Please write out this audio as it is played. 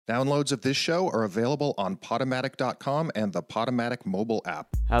Downloads of this show are available on Podomatic.com and the Podomatic mobile app.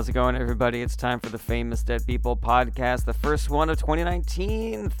 How's it going, everybody? It's time for the Famous Dead People podcast, the first one of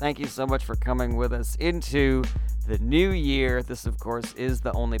 2019. Thank you so much for coming with us into the new year. This, of course, is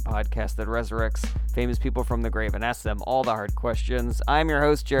the only podcast that resurrects famous people from the grave and asks them all the hard questions. I'm your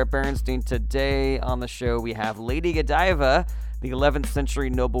host, Jared Berenstein. Today on the show, we have Lady Godiva, the 11th century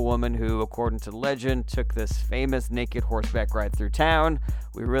noblewoman who, according to legend, took this famous naked horseback ride through town.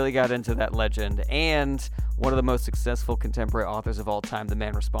 We really got into that legend. And one of the most successful contemporary authors of all time, the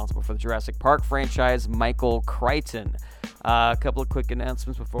man responsible for the Jurassic Park franchise, Michael Crichton. A couple of quick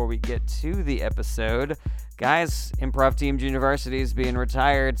announcements before we get to the episode. Guys, Improv Team University is being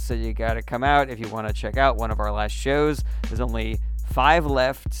retired, so you got to come out if you want to check out one of our last shows. There's only 5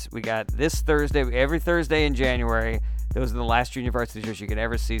 left. We got this Thursday, every Thursday in January. Those are the last junior varsity shows you can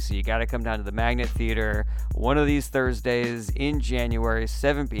ever see, so you got to come down to the Magnet Theater one of these Thursdays in January,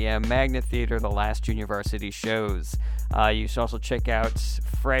 7 p.m. Magnet Theater, the last junior varsity shows. You should also check out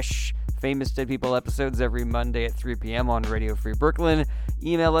fresh Famous Dead People episodes every Monday at 3 p.m. on Radio Free Brooklyn.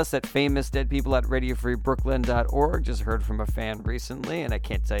 Email us at famousdeadpeople@radiofreebrooklyn.org. Just heard from a fan recently, and I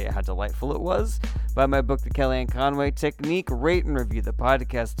can't tell you how delightful it was. Buy my book, The Kellyanne Conway Technique. Rate and review the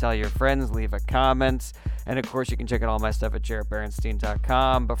podcast. Tell your friends. Leave a comment. And, of course, you can check out all my stuff at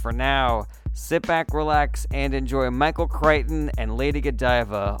jaredberenstein.com. But for now, sit back, relax, and enjoy Michael Crichton and Lady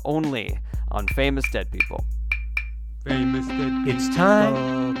Godiva only on Famous Dead People. Famous Dead People. It's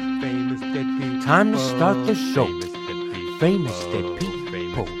time. Famous Dead People. Time to start the show. Famous Dead Famous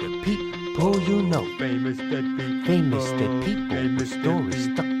People. Dead People. People you know. Famous Dead People. Famous Dead People. Famous With Dead stories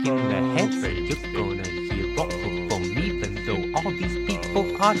People. stuck in their heads. Famous You're Dead gonna hear all from even though all these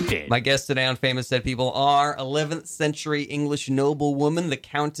people are dead. My guests today on Famous Dead People are 11th century English noblewoman, the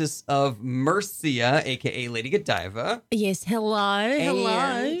Countess of Mercia, a.k.a. Lady Godiva. Yes, hello.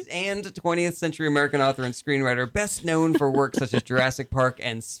 And 20th century American author and screenwriter, best known for works such as Jurassic Park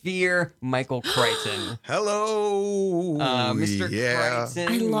and Sphere, Michael Crichton. Hello. Mr. Crichton.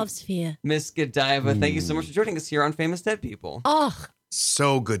 I love Sphere. Miss Godiva, thank you so much for joining us here on Famous Dead People. Oh,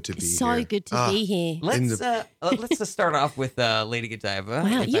 So good to be so here. good to be here. Let's start off with Lady Godiva.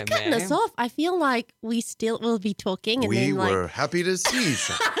 Wow, if you're I cutting may. us off. I feel like we still will be talking and We then like were happy to see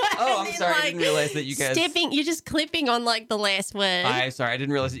each other. Oh, I'm then, sorry. I like, didn't realize that you guys. you're just clipping on like the last word. I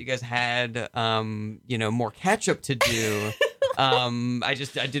didn't realize that you guys had more catch up to do. I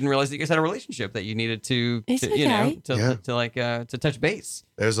didn't realize that you guys had a relationship that you needed to It's okay. to touch base.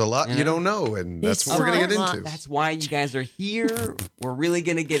 There's a lot you don't know, and that's There's what we're going to so get much. into. That's why you guys are here. We're really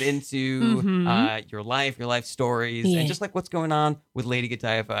gonna get into your life stories, Yeah. and just like what's going on with Lady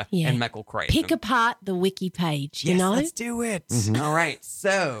Godiva Yeah. and Michael Crichton. Pick apart the wiki page, Yes, you know? let's do it. All right,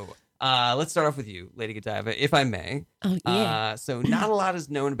 so let's start off with you, Lady Godiva, if I may. Oh, yeah. So not a lot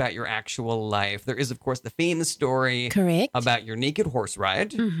is known about your actual life. There is, of course, the famous story Correct. about your naked horse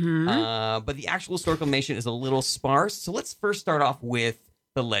ride. But the actual historical information is a little sparse. So let's first start off with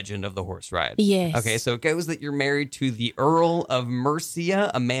the legend of the horse ride. Yes. Okay, so it goes that you're married to the Earl of Mercia,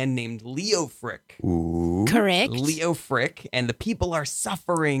 a man named Leo Frick. Ooh. Correct. Leo Frick, and the people are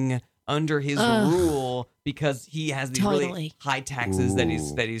suffering under his rule because he has these really Totally. high taxes that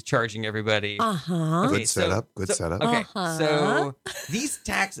Ooh. he's charging everybody. Uh-huh. Good setup. Good setup. Okay, Uh-huh. so these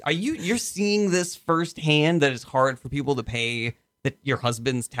taxes, you're seeing this firsthand that it's hard for people to pay your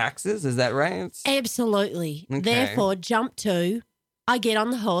husband's taxes? Is that right? Absolutely. Okay. Therefore, jump to, I get on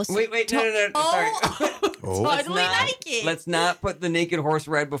the horse. Wait, no, sorry. Oh. Totally naked. Let's not put the naked horse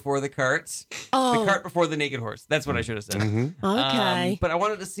ride before the cart. Oh, The cart before the naked horse. That's what I should have said. Mhm. okay. But I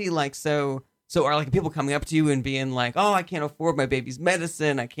wanted to see so are like people coming up to you and being like, "Oh, I can't afford my baby's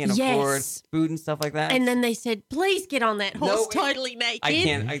medicine. I can't afford Yes. food and stuff like that." And then they said, please get on that horse No, totally naked. I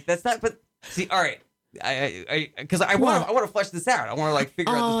can't. That's not. But see, all right. Because I want to flesh this out. I want to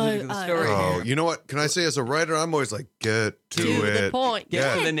figure out this particular story. Oh, here. you know what? Can I say as a writer, I'm always like, get to the it. point. Get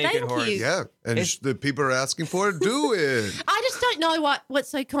Yeah, to the naked thank horse. you. Yeah, and It's- the people are asking for it. Do it. I just don't know what's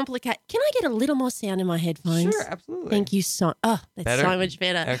so complicated. Can I get a little more sound in my headphones? Sure, absolutely. Thank you so. Oh, that's Better? so much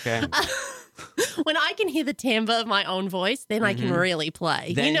better. Okay. When I can hear the timbre of my own voice, then I can really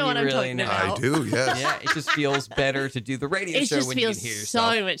play. Then you know what you I'm really talking know. about. I do. Yes. Yeah, it just feels better to do the radio It show just when you feels can hear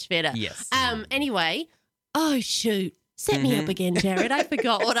yourself. so much better. Yes. Anyway, oh shoot, set me up again, Jared. I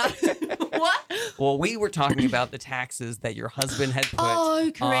forgot what I. What? Well, we were talking about the taxes that your husband had put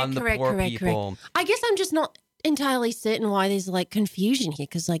Oh, correct, on the poor people. I guess I'm just not entirely certain why there's like confusion here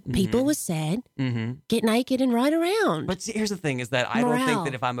because like people were sad, Mm-hmm. get naked and ride around. But see, here's the thing: is that I don't think Morale.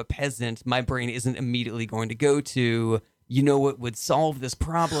 that if I'm a peasant, my brain isn't immediately going to go to you know what would solve this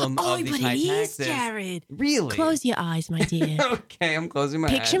problem Oh, of these but high it is, taxes? Jared. Really? Close your eyes, my dear. Okay, I'm closing my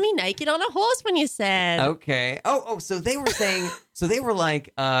eyes. Picture me naked on a horse when you're sad. Okay. Oh, so they were saying, so they were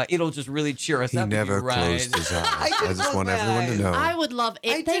like, it'll just really cheer us He up. if never you ride. closed his eyes. I did I just close want my everyone to eyes. know. I would love I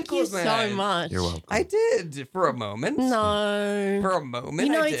it. did Thank you close my so eyes. much. You're welcome. I did for a moment. No. For a moment,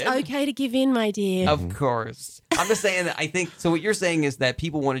 You know, I it's did. okay to give in, my dear. Of course. I'm just saying that I think so. What you're saying is that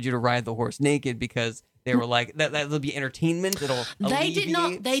people wanted you to ride the horse naked because they were like that'll be entertainment. It'll They did not.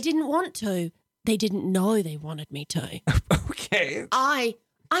 alleviate. They didn't want to. They didn't know they wanted me to. Okay.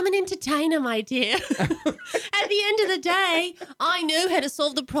 I'm an entertainer, my dear. At the end of the day, I knew how to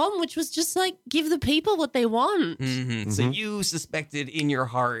solve the problem, which was just like give the people what they want. So you suspected in your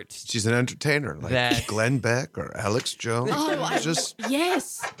heart. She's an entertainer, like That- Glenn Beck or Alex Jones. Just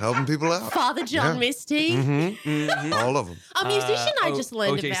Yes, helping people out. Father John Yeah. Misty, All of them. a musician I just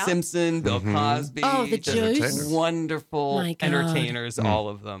learned O.J. about. Simpson, Bill Cosby. Oh, the just Juice. Wonderful My God. entertainers, all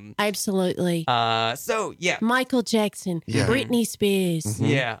of them. Absolutely. So yeah, Michael Jackson, Yeah. Britney Spears,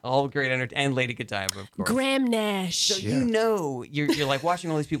 yeah, all great and Lady Godiva, of course. Graham Nash. So you know, you're like watching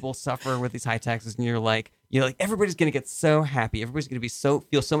all these people suffer with these high taxes, and you're like everybody's gonna get so happy. Everybody's gonna be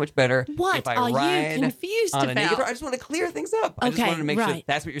feel so much better. What if I are you ride confused on a naked about? horse. I just want to clear things up. I just Okay, wanted to make sure right.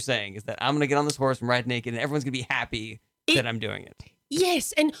 that's what you're saying is that I'm gonna get on this horse and ride naked, and everyone's gonna be happy that I'm doing it.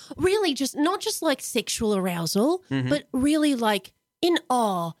 Yes, and really just not just like sexual arousal, Mhm. but really like in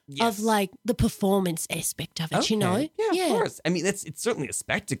awe Yes. of like the performance aspect of it, you know? Okay. Yeah, of course. I mean, it's certainly a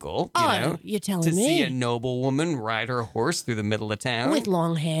spectacle. You Oh, know, you're telling to see me. a noble woman ride her horse through the middle of town With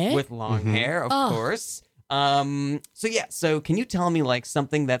long hair. with long hair, of Oh. course. So can you tell me like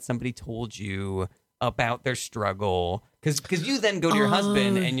something that somebody told you about their struggle? Because you then go to your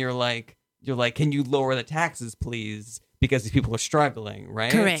husband Oh. and you're like, can you lower the taxes, please? Because these people are struggling,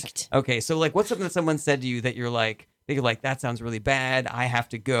 right? Correct. Okay, so like, what's something that someone said to you that you're like, that sounds really bad. I have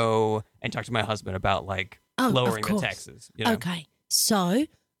to go and talk to my husband about like Oh, of lowering the course. taxes. You know? Okay. So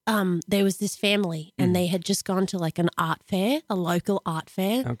there was this family and they had just gone to like an art fair, a local art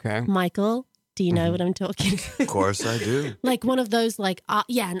fair. Okay. Michael, do you know what I'm talking? Of course I do. Like one of those like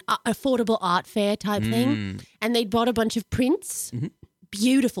an affordable art fair type thing. And they'd bought a bunch of prints,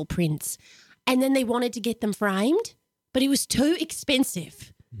 beautiful prints. And then they wanted to get them framed, but it was too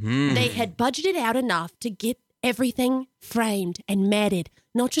expensive. They had budgeted out enough to get everything framed and matted,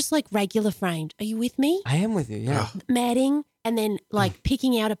 not just like regular framed. Are you with me? I am with you. Yeah. Matting and then like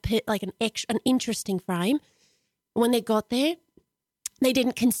picking out an interesting frame. When they got there, they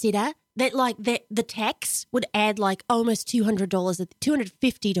didn't consider that like the tax would add like almost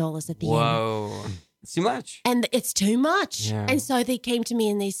 $250 at the end. Whoa. It's too much. And it's too much. Yeah. And so they came to me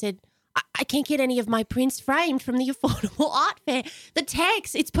and they said, I can't get any of my prints framed from the affordable art fair. The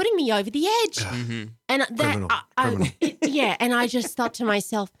tax, it's putting me over the edge. And Criminal. that, yeah. And I just thought to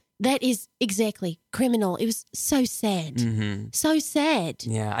myself, that is exactly criminal. It was so sad. So sad.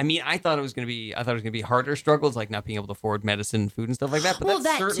 Yeah, I mean, I thought it was gonna be harder struggles, like not being able to afford medicine, food, and stuff like that. But Well,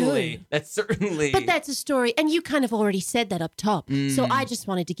 that's that certainly too. that's certainly. But that's a story. And you kind of already said that up top. So I just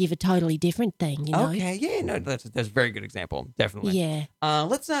wanted to give a totally different thing, you know? okay. Yeah, no, that's a very good example. Definitely. Yeah.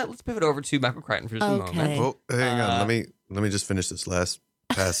 Let's pivot over to Michael Crichton for just a Okay. moment. Well, hang on. Let me just finish this last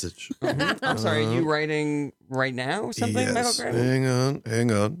passage. I'm sorry. Are you writing right now or something, Michael Yes. Crichton?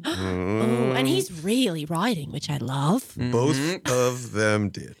 Hang on. Oh, and he's really writing, which I love. Both of them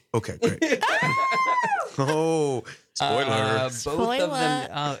did. Okay, great. Oh, spoiler. Both of Spoiler.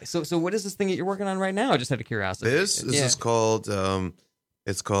 them. So what is this thing that you're working on right now? Just out of curiosity. This Yeah. is called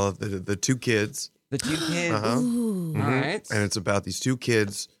it's called the Two Kids. The Two Kids. Uh-huh. Ooh. All right. And it's about these two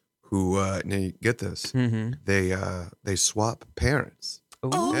kids who now you get this. Mm-hmm. They swap parents.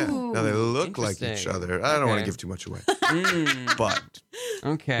 Oh. Yeah. Now they look like each Interesting. other. I don't want Okay. to give too much away. Mm, But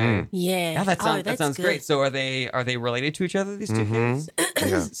okay. Yeah. Yeah, that that's sounds good. great. So are they related to each other? These two kids.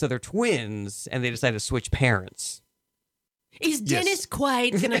 yeah. So they're twins, and they decided to switch parents. Is Dennis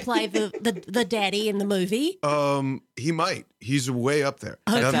Quaid going to play the daddy in the movie? He might. He's way up there.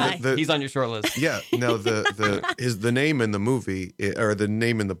 Okay. Now, He's on your short list. yeah. Now the name in the movie or the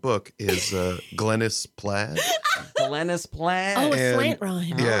name in the book is Glennis Plaid. Glennis Plaid. Oh, a And- slant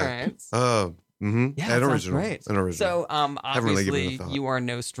rhyme. Yeah. All right. Mm-hmm. Yeah, An that sounds original. great. An original. So, haven't really given it a obviously, thought. you are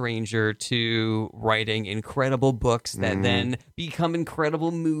no stranger to writing incredible books that then become incredible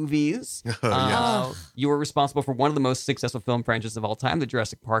movies. Yeah. You were responsible for one of the most successful film franchises of all time, the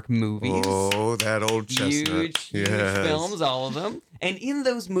Jurassic Park movies. Oh, that old chestnut. Huge Yes. films, all of them. And in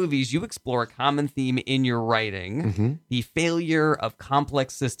those movies, you explore a common theme in your writing: Mm-hmm. the failure of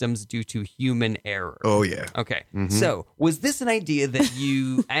complex systems due to human error. Oh yeah. Okay, Mm-hmm. so was this an idea that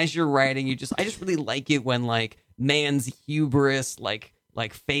you, as you're writing, I just just really like it when like man's hubris like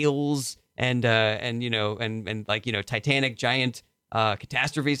fails and like Titanic giant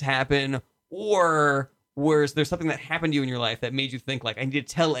catastrophes happen, or whereas there's something that happened to you in your life that made you think like I need to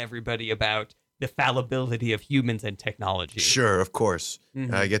tell everybody about the fallibility of humans and technology. Sure, of course.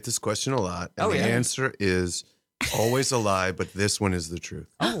 Mhm. I get this question a lot. And Oh, the yeah. answer is always a lie, but this one is the truth.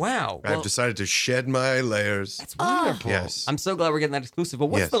 Oh wow. I've decided to shed my layers. That's wonderful. Yes. I'm so glad we're getting that exclusive. But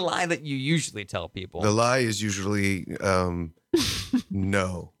what's Yes. the lie that you usually tell people? The lie is usually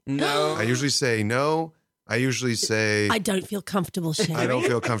no. No. I usually say no. I usually say I don't feel comfortable sharing. I don't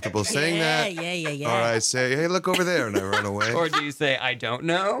feel comfortable saying that. Yeah. Or I say, hey, look over there, and I run away. Or do you say, I don't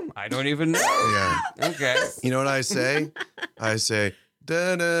know? I don't even know. Yeah. Okay. You know what I say? I say,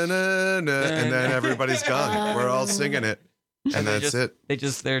 da na na na, and then everybody's gone. We're all singing it. And that's it.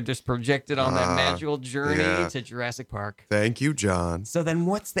 They're just projected on that magical journey yeah. to Jurassic Park. Thank you, John. So then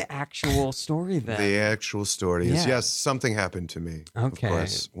what's the actual story then? The actual story is Yeah. yes, something happened to me. Okay. Of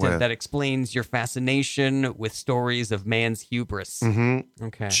course. That explains your fascination with stories of man's hubris. Mhm.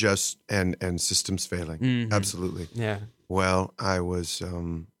 Okay. Just and systems failing. Mhm. Absolutely. Yeah. Well, I was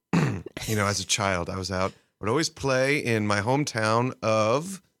as a child, I would always play in my hometown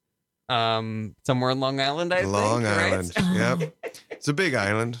of Somewhere in Long Island, I Long think. right? Island. Yep. It's a big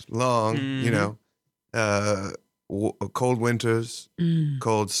island, long, Mhm. cold winters,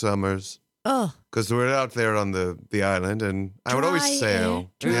 cold summers. Oh, Because we're out there on the island, and I would always Dry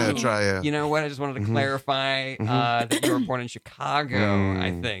sail. air. Yeah, Ooh. dry air. You know what? I just wanted to Mhm. clarify that you were born in Chicago,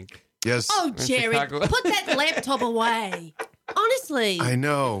 I think. Yes, oh, In Jerry, Chicago. put that laptop away. Honestly, I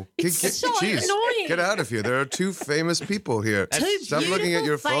know. It's so geez, annoying. Get out of here. There are two famous people here. two Stop looking at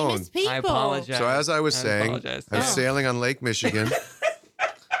your beautiful, famous phone. People. I apologize. So as I was I saying, apologize. I was Oh. sailing on Lake Michigan.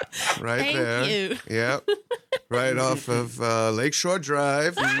 Right Thank there. you. Yep. Right off of Lakeshore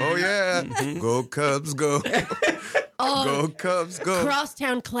Drive. Oh, yeah. Go Cubs, go. Oh, Go Cubs, go.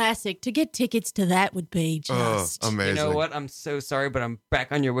 Crosstown Classic. To get tickets to that would be just. Oh, amazing. You know what? I'm so sorry, but I'm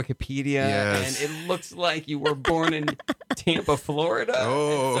back on your Wikipedia, Yes. and it looks like you were born in Tampa, Florida.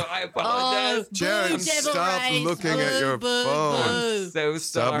 Oh. And so I apologize. Jared, Boo, Devil stop Rays. looking at your Boo, phone. boo. So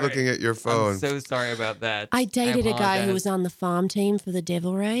Stop sorry. looking at your phone. I'm so sorry about that. I dated a guy who apologize. was on the farm team for the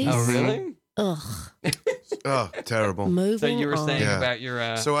Devil Rays. Oh, really? Ugh. Oh, terrible. Moving So you were on. saying Yeah. about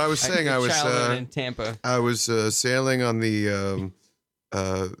your So I was saying your I was childhood in Tampa. sailing on the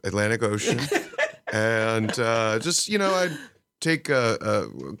Atlantic Ocean, and I'd take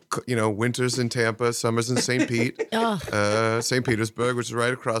winters in Tampa, summers in St. Pete, St. Petersburg, which is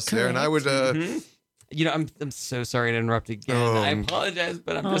right across there, and I would You know, I'm so sorry to interrupt again. Oh. I apologize,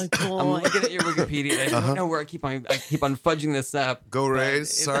 but I'm Oh, just I'm God. looking at your Wikipedia. And I don't know where I keep on fudging this up. go but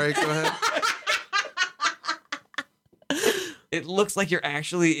Rays. Sorry, go ahead. It looks like you're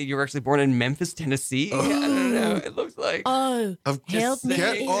actually born in Memphis, Tennessee. I don't know. It looks like Oh, help me.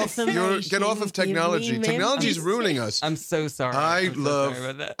 Get off information. of Give me technology. memories. Technology's ruining us. I'm so sorry. I I'm so sorry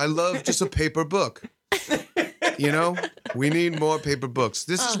about that. love just a paper book. We need more paper books.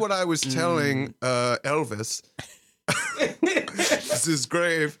 This is what I was telling Elvis. This is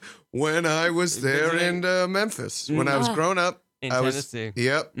grave. When I was there in Memphis, when I was growing up, In I was Tennessee.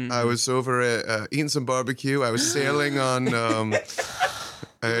 Yep, I was over at eating some barbecue. I was sailing on a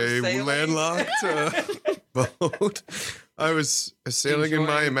Sailing? landlocked boat. I was sailing in my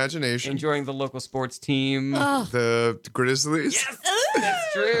Enjoying- imagination. Enjoying the local sports team. Oh, The Grizzlies. Yes,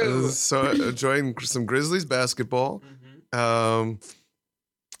 that's true. So enjoying some Grizzlies basketball. So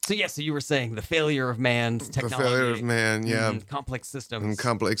you were saying the failure of man's The technology. failure of man, yeah, Complex systems. and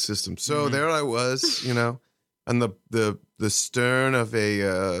complex systems. So there I was, on the stern of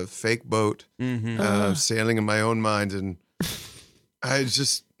a fake boat, sailing in my own mind, and I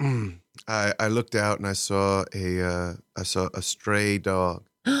just I looked out and I saw a stray dog,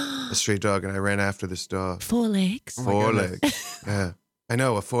 and I ran after this dog. 4 legs. Four legs. Yeah. I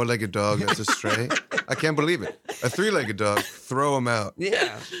know, a 4-legged dog that's a stray. I can't believe it. A 3-legged dog, throw him out.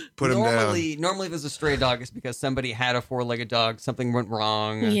 Yeah. Put him down. Normally, if there's a stray dog, it's because somebody had a 4-legged dog, something went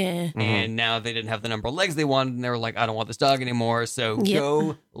wrong. Yeah. And now they didn't have the number of legs they wanted, and they were like, I don't want this dog anymore. So Yep.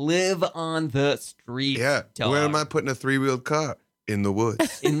 go live on the street. Yeah. Dog. Where am I putting a 3-wheeled car? In the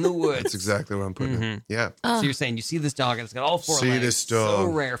woods. In the woods. That's exactly where I'm putting it. Yeah. So you're saying you see this dog and it's got all 4 See legs. this So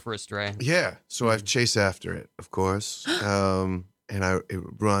dog. rare for a stray. Yeah. So I chase after it, of course. And it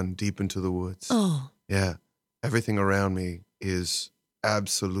run deep into the woods. Oh, Yeah. Everything around me is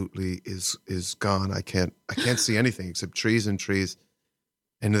absolutely is gone. I can't see anything except trees and trees.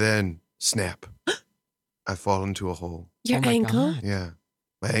 And then snap. I fall into a hole. your Oh my ankle. God. Yeah.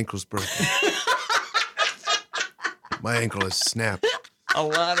 My ankle's broken. My ankle is snapped. A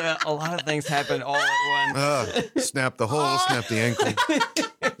lot of things happen all at once. Snap the hole, snap the ankle.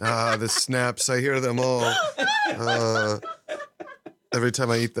 The snaps, I hear them all. Every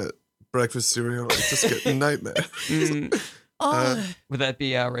time I eat that breakfast cereal, I just get a nightmare. Would that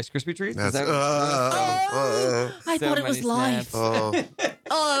be Rice Krispie treats? Is That's, that I So thought it was many life. snaps.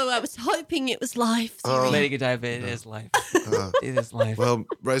 I was hoping it was life. Lady Godiva, it is life. It is life. well,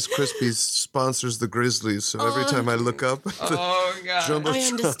 Rice Krispies sponsors the Grizzlies, so every time I look up at the Oh God. Jumbotron, I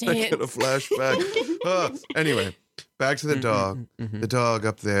understand. I get a flashback. Anyway, back to the dog. The dog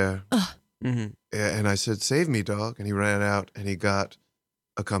up there. And I said, "Save me, dog." And he ran out and he got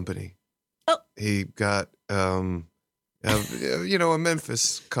a company. Oh. He got, a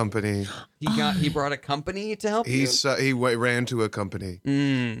Memphis company. He brought a company to help you. He ran to a company,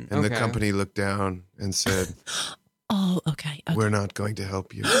 and the okay. company looked down and said, Oh, okay. "We're not going to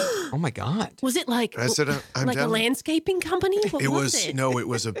help you." Oh my God. Was it like I said, "I'm like a down." landscaping company? What It was was it? no, it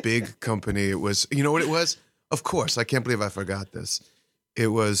was a big company. It was, you know what it was? Of course, I can't believe I forgot this. It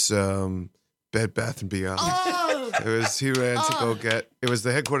was Bed Bath and Beyond. Oh, It was he ran to go get. It was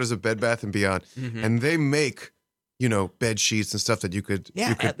the headquarters of Bed Bath and Beyond, and they make, bed sheets and stuff that you could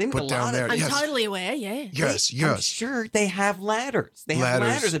Yeah, they make a put down lot of there. I'm Yes, totally aware. Yeah. yes, I'm yes. sure they have ladders. They have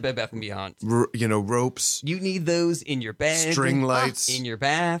Ladders. ladders at Bed Bath & Beyond. Ropes, You need those in your bed, string lights, in your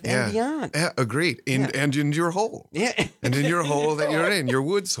bath, and beyond. Yeah, agreed. And in your hole, Yeah. and in your hole that you're in, your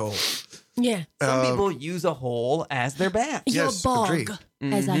woods hole. Yeah. Some people use a hole as their bath. Your yes, bog, agreed.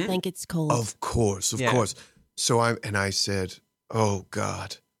 as I think it's called. Of course, Yeah. course. So I said, "Oh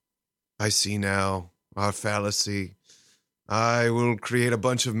God, I see now our fallacy. I will create a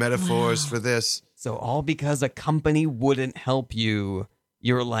bunch of metaphors Wow. for this." So all because a company wouldn't help you,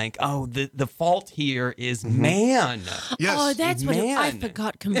 you're like, oh, the fault here is man. Yes. Oh, that's what I Man.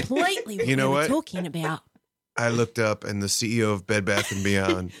 forgot completely what You know we were what? talking about. I looked up, and the CEO of Bed Bath and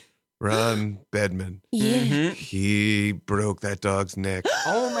Beyond, Ron Bedman, Yeah. he broke that dog's neck,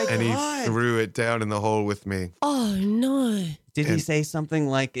 Oh my and he God. threw it down in the hole with me. Oh no. Did he and- say something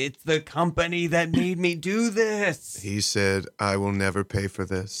like, it's the company that made me do this? He said, "I will never pay for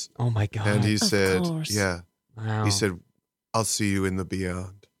this." Oh my God. And he said, course. "Yeah." wow. He said, "I'll see you in the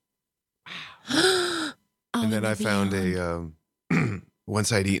beyond." Oh, And then I found beyond.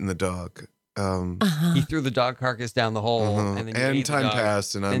 once I'd eaten the dog. Uh-huh. he threw the dog carcass down the hole. And, then you ate the time dog.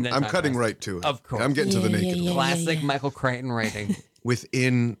 passed, and And then I'm time cutting passed. right to it. Of course. I'm getting to the Yeah, naked yeah, one. Classic yeah. Michael Crichton writing.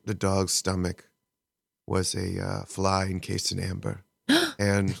 Within the dog's stomach was a fly encased in amber.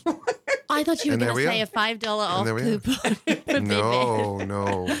 And I thought you were And there going we to say are. a $5 off there we are. coupon. for Bed Bath.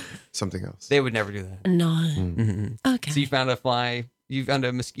 no, something else. They would never do that. No. Mhm. Okay. So you found a fly, you found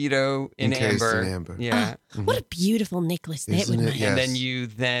a mosquito in Encased amber. in amber. Yeah. What a beautiful necklace that Isn't would it? make. Yeah. And Yes. then you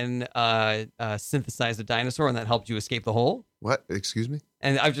synthesized a dinosaur, and that helped you escape the hole. What? Excuse me?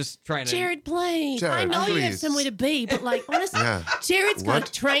 And I'm just trying to. Jared, please. I Jared, know you have please. somewhere to be, but like, honestly, Yeah. Jared's got What?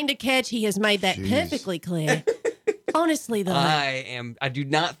 a train to catch. He has made that Jeez. perfectly clear. Honestly, though. I do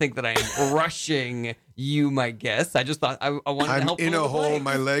not think that I am rushing you, my guest. I just thought I wanted to I'm help. in fill a the hole. blank.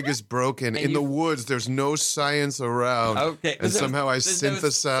 My leg is broken. In you- the woods, there's no science around. Okay. And somehow I there's no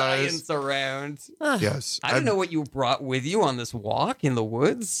synthesized. science around. Yes. I don't know what you brought with you on this walk in the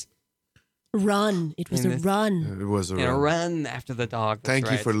woods. Run. It was In a this- run. It was a In a run. run after the dog. That's Thank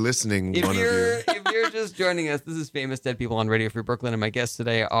you right. for listening, If one of you're you. if you're just joining us, this is Famous Dead People on Radio Free Brooklyn, and my guests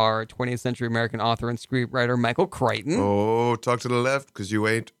today are 20th century American author and screenwriter Michael Crichton Oh, talk to the left because you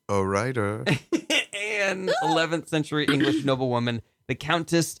ain't a writer. and 11th century English noblewoman, the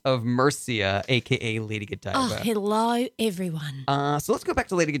Countess of Mercia, aka Lady Oh, Godiva. hello, everyone. So let's go back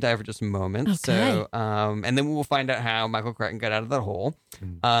to Lady Godiva for just a moment. Okay. So, and then we will find out how Michael Crichton got out of that hole.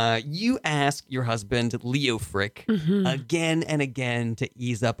 You ask your husband, Leo Frick, Mm-hmm. again and again to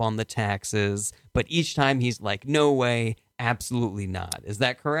ease up on the taxes, but each time he's like, no way, absolutely not. Is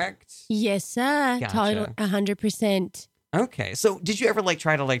that correct? Yes, sir. Gotcha. Total 100%. Okay. So did you ever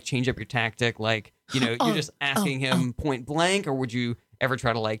try to change up your tactic? You're Oh, just asking him point blank, or would you ever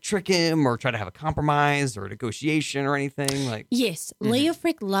try to trick him or try to have a compromise or a negotiation or anything? Yes, Leo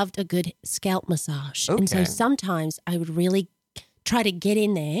Frick loved a good scalp massage. And so Okay. sometimes I would really try to get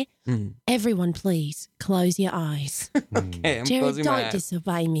in there. Mhm. Everyone, please close your eyes. Okay, I'm Jared, closing my don't eyes.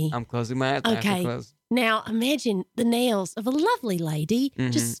 disobey me. I'm closing my eyes. I have to Okay. close. Now imagine the nails of a lovely lady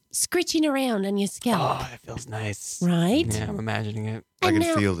just scritching around on your scalp, Oh, that feels nice. right? Yeah, I'm imagining it. I And can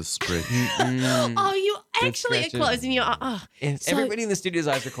now- feel the scritch. Oh, you actually are scratches. closing your eye. So- Everybody in the studio's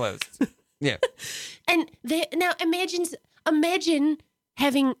eyes are closed. Yeah. And there, now imagine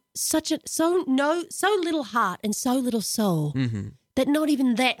having so little heart and so little soul Mm-hmm. that not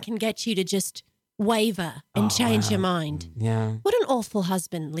even that can get you to just waver and change your mind. Yeah. What an awful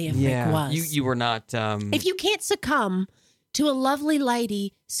husband Leo Frick was. You were not. If you can't succumb to a lovely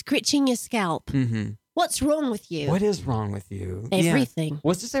lady scritching your scalp, what's wrong with you? What is wrong with you? Everything. Yeah.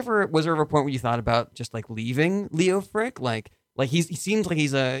 Was there ever a point where you thought about just like leaving Leo Frick? Like he seems like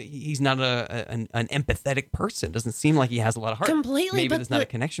he's not an empathetic person. Doesn't seem like he has a lot of heart. Completely. Maybe but there's not a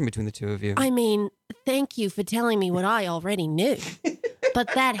connection between the two of you. I mean, thank you for telling me what I already knew.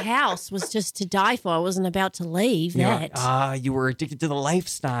 But that house was just to die for. I wasn't about to leave that. You were addicted to the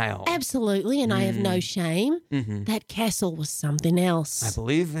lifestyle. Absolutely, and I have no shame. That castle was something else. I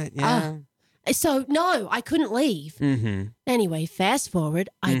believe it. Yeah. So, no, I couldn't leave. Anyway, fast forward,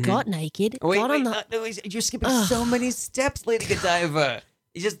 I got naked. You're skipping so many steps, Lady Godiva.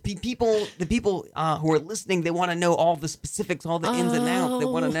 It's just the people who are listening, they want to know all the specifics, all the ins and outs. They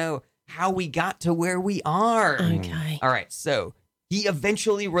want to know how we got to where we are. Okay. All right, so he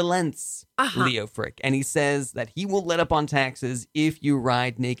eventually relents, Leo Frick, and he says that he will let up on taxes if you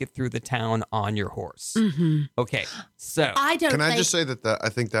ride naked through the town on your horse. Okay, so Can I just say that I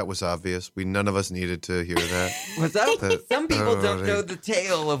think that was obvious? None of us needed to hear that. what's up? Some people don't know the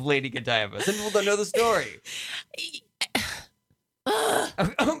tale of Lady Godiva. Some people don't know the story.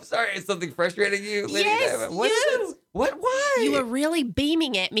 I'm sorry. Is something frustrating you, Lady Godiva? What is it? What? Why? You were really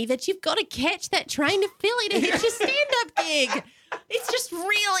beaming at me that you've got to catch that train to Philly to hit your stand-up gig. It's just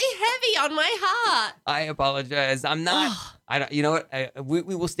really heavy on my heart. I apologize. I'm not. I don't. You know what? We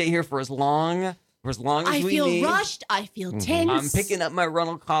will stay here for as long as I we feel need. rushed. I feel tense. I'm picking up my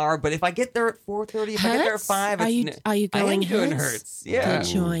rental car, but if I get there at 4:30, if I get there at 5, Are you going I am doing Hertz? Hertz. Yeah. Good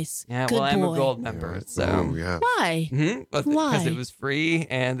choice. Yeah. Good well, I'm boy. a gold member, so. Oh, yeah. Why? Because Why? it was free,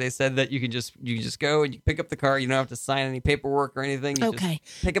 and they said that you can just go and you pick up the car. You don't have to sign any paperwork or anything. You Okay.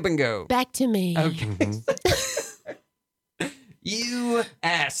 just pick up and go. Back to me. Okay. You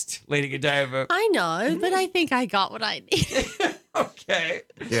asked, Lady Godiva. I know, but I think I got what I need. Okay.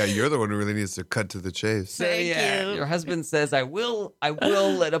 Yeah, you're the one who really needs to cut to the chase. So Thank you. your husband says, "I will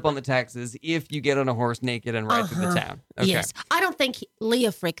let up on the taxes if you get on a horse naked and ride through the town." Okay. Yes. I don't think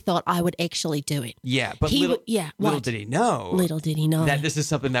Leo Frick thought I would actually do it. Yeah, but He little would- yeah, little what? did he know Little did he know. that this is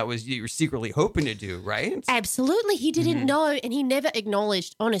something that you were secretly hoping to do, right? Absolutely. He didn't know, and he never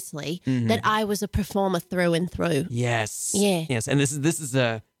acknowledged, honestly, that I was a performer through and through. Yes. Yeah. Yes, and this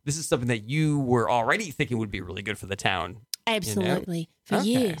is something that you were already thinking would be really good for the town. Absolutely. For Okay.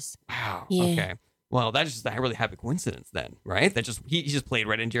 years. Wow. Yeah. Okay. Well, that's just a really happy coincidence then, right? That he just played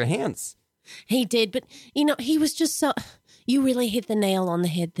right into your hands. He did, but, he was just so... You really hit the nail on the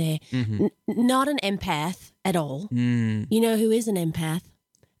head there. Not an empath at all. You know who is an empath?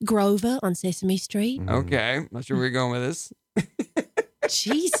 Grover on Sesame Street. Okay. Not sure where you're going with this.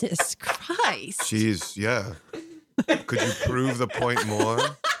 Jesus Christ. Jeez, yeah. Could you prove the point more?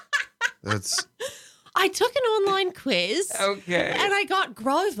 That's I took an online quiz. Okay. And I got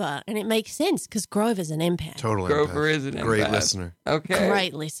Grover, and it makes sense because Grover's an empath. totally Grover empath. is an great empath. listener. Okay.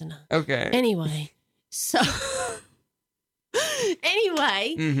 Great listener. Okay. Anyway, so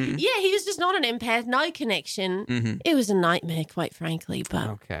yeah, he was just not an empath, no connection. It was a nightmare, quite frankly. But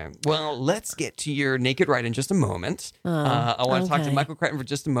Okay. Well, let's get to your naked ride in just a moment. I want to talk to okay. Michael Crichton for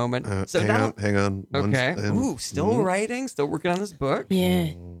just a moment. Hang on. Okay. Ooh, still writing, still working on this book.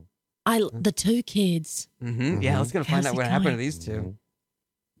 yeah, the two kids. Yeah, let's go find How's out it what happened to going? these two.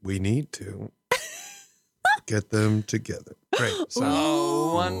 We need to get them together. Great. So,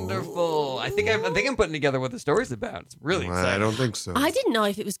 Oh, wonderful! I think I'm putting together what the story's about. It's really exciting. I don't think so. I didn't know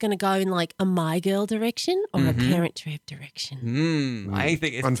if it was going to go in like a My Girl direction or a Parent Trap direction. I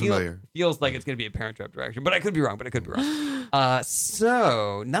think it Unfamiliar. feels like it's going to be a Parent Trap direction, but I could be wrong.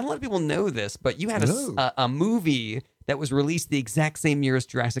 So, not a lot of people know this, but you had a movie that was released the exact same year as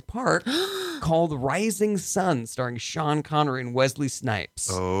Jurassic Park called Rising Sun, starring Sean Connery and Wesley Snipes.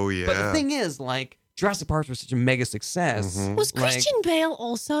 Oh, yeah. But the thing is, like, Jurassic Park was such a mega success. Was like, Christian Bale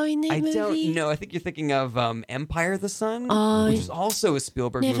also in that I movie? don't know. I think you're thinking of Empire of the Sun, Oh, which is also a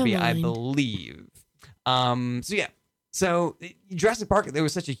Spielberg never movie, I mind. believe. So Jurassic Park, there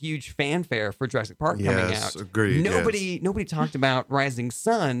was such a huge fanfare for Jurassic Park coming Yes, out. agreed, Nobody talked about Rising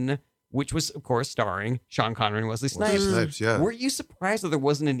Sun, which was, of course, starring Sean Connery and Wesley Snipes. Snipes, yeah. Were you surprised that there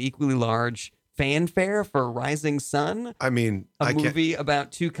wasn't an equally large fanfare for Rising Sun? I mean, A I can't. movie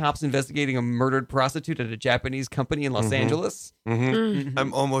about two cops investigating a murdered prostitute at a Japanese company in Los Angeles?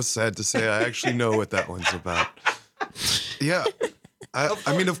 I'm almost sad to say I actually know what that one's about. Yeah.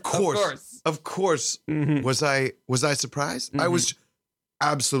 I mean, of course. Was I surprised? I was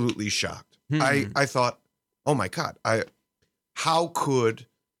absolutely shocked. I thought, oh my God, how could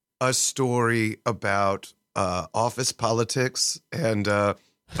a story about office politics and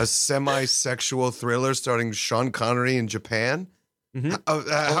a semi-sexual thriller starring Sean Connery in Japan. Or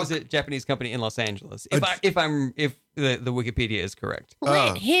was it Japanese company in Los Angeles? If the Wikipedia is correct.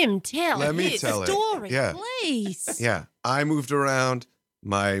 Let him tell let me his tell it. story, Yeah. please. Yeah, I moved around.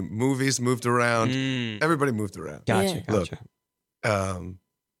 My movies moved around. Everybody moved around. Gotcha. Yeah. Look,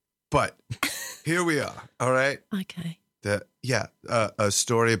 but here we are. All right. Okay. A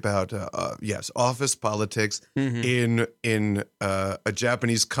story about office politics in a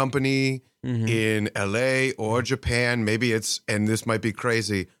Japanese company in LA or Japan. Maybe and this might be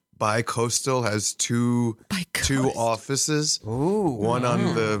crazy. Bicoastal has two offices. Ooh. One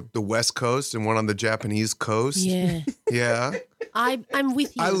on the West Coast and one on the Japanese coast. Yeah. Yeah. I'm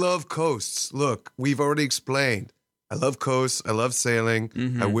with you. I love coasts. Look, we've already explained. I love coasts. I love sailing.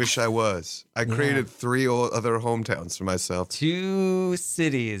 I wish I was. I created 3 other hometowns for myself. Two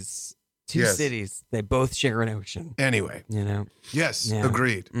cities. Yes. Cities. They both share an ocean. Anyway, You know? yes, Yeah.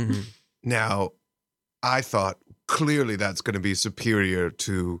 agreed. Mm-hmm. Now, I thought clearly that's going to be superior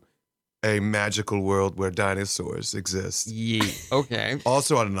to a magical world where dinosaurs exist. Yeah. Okay.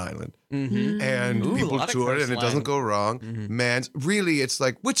 Also on an island. Mm-hmm. And Ooh, a people lot of tour it and it doesn't coastline. go wrong. Really, it's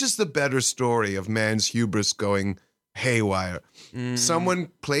like, which is the better story of man's hubris going haywire? Someone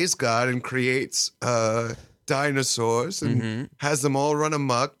plays God and creates dinosaurs and has them all run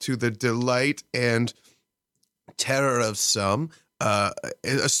amok to the delight and terror of some. A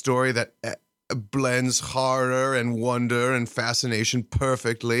story that blends horror and wonder and fascination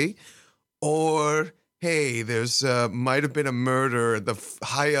perfectly. Or, hey, there's might have been a murder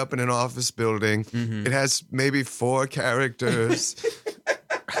high up in an office building. It has maybe 4 characters.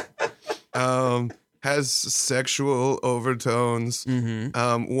 Has sexual overtones.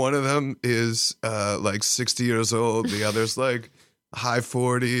 One of them is like 60 years old. The other's like high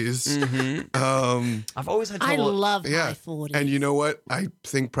 40s. I've always had I trouble. love Yeah. high 40s. And you know what? I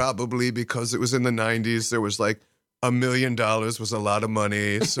think probably because it was in the 90s, there was like $1 million was a lot of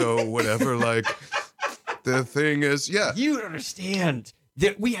money. So whatever, like the thing is, yeah. You don't understand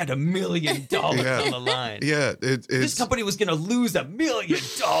that we had $1 million Yeah. on the line. Yeah, This it's company was going to lose $1 million.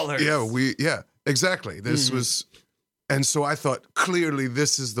 yeah, exactly. This was, and so I thought clearly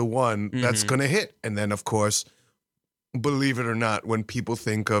this is the one that's going to hit. And then, of course, believe it or not, when people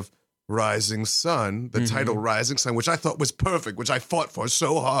think of Rising Sun, the title Rising Sun, which I thought was perfect, which I fought for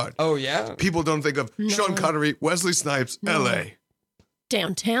so hard. Oh, yeah? People don't think of Sean Connery, Wesley Snipes, L.A.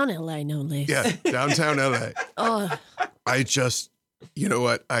 Downtown LA, no less. Yeah, downtown L.A. Oh, I just, you know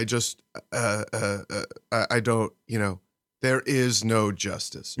what? I just, I don't, there is no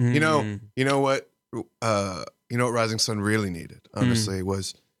justice. You know what? What Rising Sun really needed, honestly,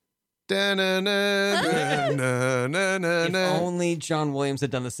 was. If only John Williams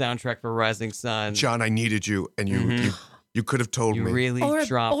had done the soundtrack for Rising Sun. John, I needed you, and you could have told You me. really or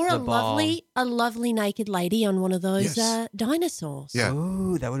dropped a the ball. lovely naked lady on one of those Yes. Dinosaurs. Yeah.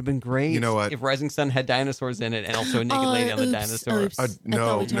 Oh, that would have been great. You know what? If Rising Sun had dinosaurs in it and also a naked lady on the dinosaur. Oops. I thought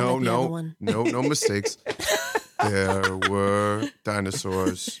No, we were talking no, about the other no, one. no mistakes. There were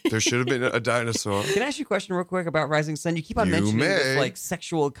dinosaurs. There should have been a dinosaur. Can I ask you a question real quick about Rising Sun? You keep on You mentioning this may. like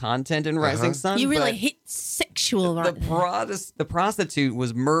sexual content in Rising Sun. You really but hit sexual right there. the prostitute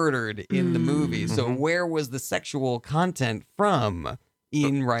was murdered in the movie. So where was the sexual content from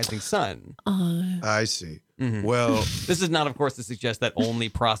in Rising Sun? Oh. I see. Well, This is not, of course, to suggest that only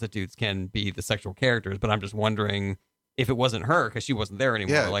prostitutes can be the sexual characters, but I'm just wondering if it wasn't her because she wasn't there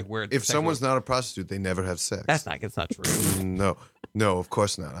anymore. yeah. Like where If someone's not a prostitute, they never have sex. that's not true. No, of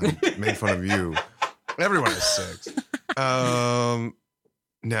course not. I made fun of you. Everyone has sex.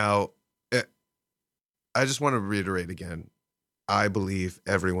 Now, I just want to reiterate again. I believe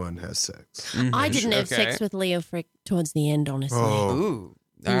everyone has sex. I didn't have Okay. sex with Leo Frick towards the end, honestly. Oh. Ooh.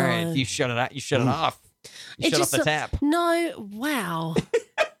 All right. No. You shut it out. You shut it off. You It shut off just the tap. No, wow.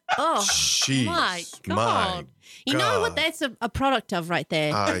 Oh, Jeez, my God. my You know what God. that's a product of right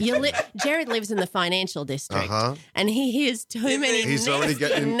there? I Jared lives in the financial district, Uh-huh. and he hears too many He's already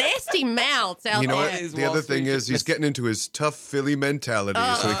getting- nasty mouths out You know there. what? Is The Wall other Street thing is he's just- getting into his tough Philly mentality,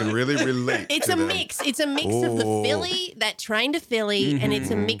 so he can really relate. It's to a them. mix. It's a mix of the Oh. Philly, that train to Philly, and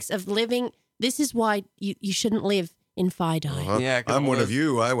it's a mix of living. This is why you shouldn't live in Fido. Uh-huh. Yeah, 'cause I'm all one of those-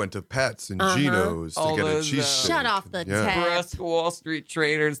 you. I went to Pat's and Uh-huh. Gino's to All get a those, cheesesteak. Shut off the tap. Brusque Wall Street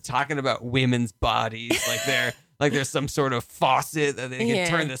traders talking about women's bodies like they're like there's some sort of faucet that they can Yeah.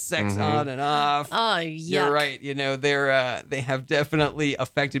 turn the sex Mm-hmm. on and off. Oh, You're yeah. right. They have definitely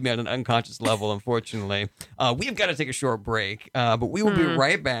affected me on an unconscious level. Unfortunately, we've got to take a short break, but we will be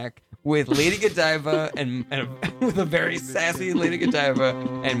right back with Lady Godiva and with a very sassy Lady Godiva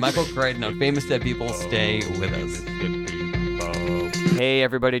and Michael Crichton on Famous Dead People. Stay with us. Hey,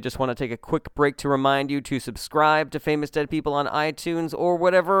 everybody, just want to take a quick break to remind you to subscribe to Famous Dead People on iTunes or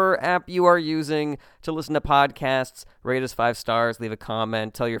whatever app you are using to listen to podcasts. Rate us 5 stars, leave a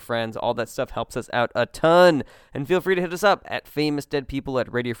comment, tell your friends. All that stuff helps us out a ton. And feel free to hit us up at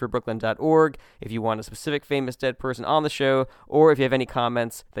famousdeadpeople@radiofreebrooklyn.org if you want a specific Famous Dead person on the show, or if you have any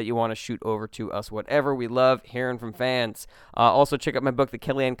comments that you want to shoot over to us. Whatever, we love hearing from fans. Also, check out my book, The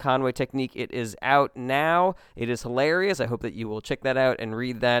Kellyanne Conway Technique. It is out now. It is hilarious. I hope that you will check that out and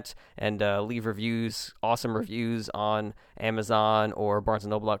read that and leave reviews, awesome reviews on Amazon or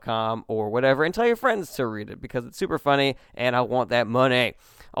BarnesandNoble.com or whatever, and tell your friends to read it because it's super funny and I want that money.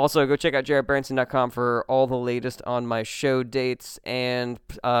 Also, go check out JaredBarenson.com for all the latest on my show dates and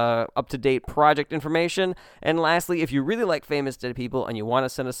up-to-date project information. And lastly, if you really like Famous Dead People and you want to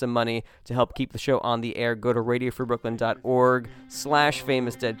send us some money to help keep the show on the air, go to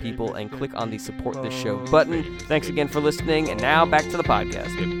radiofreebrooklyn.org/famousdeadpeople and click on the Support This Show button. Thanks again for listening, and now back to the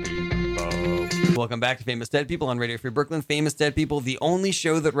podcast. Welcome back to Famous Dead People on Radio Free Brooklyn. Famous Dead People, the only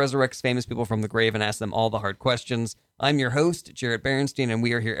show that resurrects famous people from the grave and asks them all the hard questions. I'm your host, Jared Berenstein, and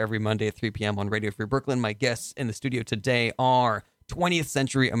we are here every Monday at 3 p.m. on Radio Free Brooklyn. My guests in the studio today are 20th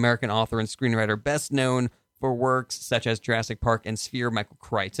century American author and screenwriter, best known for works such as Jurassic Park and Sphere, Michael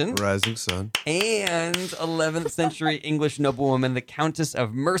Crichton. Rising Sun. And 11th century English noblewoman, the Countess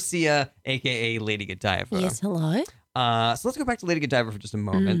of Mercia, a.k.a. Lady Godiva. Yes, hello. So let's go back to Lady Godiva for just a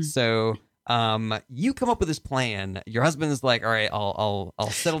moment. So you come up with this plan. Your husband is like, all right, I'll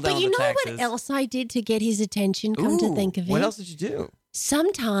settle down But you on the know taxes. what else I did to get his attention, come to Ooh, think of it? What else did you do?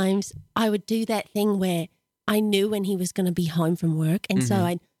 Sometimes I would do that thing where I knew when he was going to be home from work, and so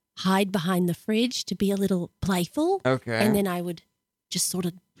I'd hide behind the fridge to be a little playful. Okay. And then I would just sort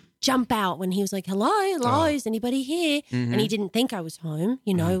of jump out when he was like, hello, is anybody here? And he didn't think I was home,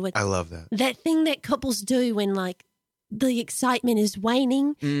 you know. What, I love that. that thing that couples do when, like, the excitement is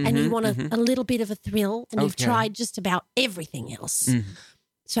waning and you want a little bit of a thrill and you've Okay. tried just about everything else.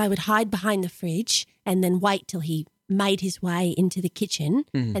 So I would hide behind the fridge and then wait till he made his way into the kitchen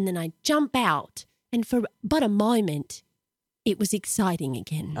and then I'd jump out. And for but a moment, it was exciting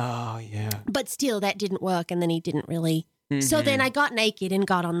again. Oh, yeah. But still, that didn't work and then he didn't really. So then I got naked and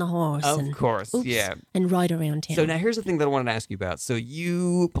got on the horse. Of and, course, yeah. And rode around town. So now here's the thing that I wanted to ask you about. So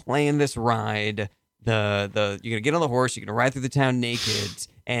you plan this ride, you're gonna get on the horse, you're gonna ride through the town naked,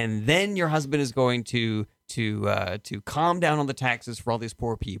 and then your husband is going to calm down on the taxes for all these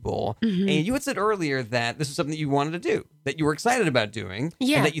poor people. And you had said earlier that this was something that you wanted to do, that you were excited about doing,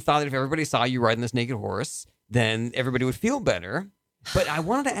 Yeah. and that you thought that if everybody saw you riding this naked horse, then everybody would feel better. But I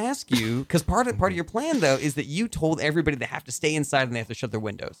wanted to ask you, because part of your plan though is that you told everybody they have to stay inside and they have to shut their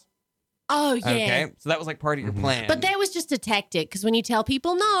windows. Oh, yeah. Okay, so that was like part of your plan. But that was just a tactic because when you tell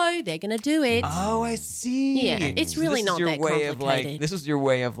people no, they're going to do it. Oh, I see. Yeah, it's really this is not your that way of complicated. this is your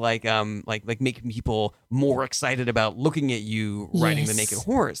way of like making people more excited about looking at you riding the Yes. naked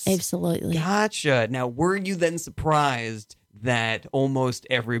horse. Absolutely. Gotcha. Now, were you then surprised that almost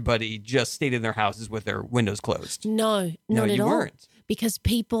everybody just stayed in their houses with their windows closed? No, No, not at you all. weren't. Because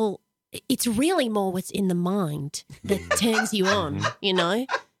people, it's really more what's in the mind that turns you on, you know?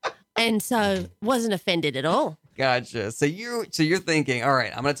 And so wasn't offended at all. Gotcha. So you're thinking, all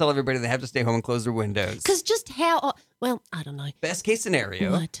right, I'm going to tell everybody they have to stay home and close their windows. Because just how, well, I don't know. Best case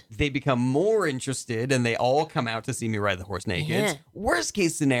scenario, What? they become more interested and they all come out to see me ride the horse naked. Yeah. Worst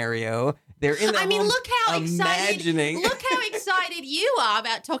case scenario, they're in their I mean, home look how imagining. excited, look how excited you are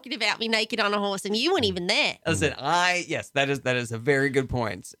about talking about me naked on a horse and you weren't even there. Listen, yes, that is a very good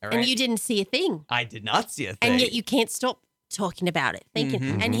point. All right. And you didn't see a thing. I did not see a thing. And yet you can't stop talking about it,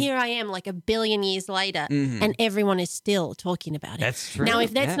 thinking. And here I am like a billion years later and everyone is still talking about it. That's true. Now,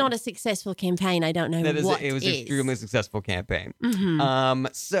 if that's Yeah. not a successful campaign, I don't know That is, what it was is. an extremely successful campaign.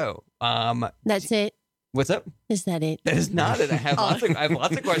 So, That's it. what's up? Is that it? That is not it. I have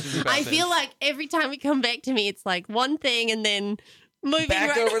lots of questions about I this. feel like every time we come back to me, it's like one thing and then moving back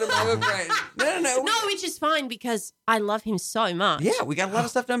right over to Michael Crichton. No. No, which is fine because I love him so much. Yeah, we got a lot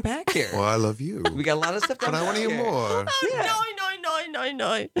of stuff to unpack here. Well, I love you. We got a lot of stuff to But I unpack want to hear here. more. Oh,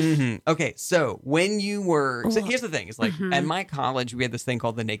 no. Okay, so when you were, so Oh. here's the thing: it's like at my college we had this thing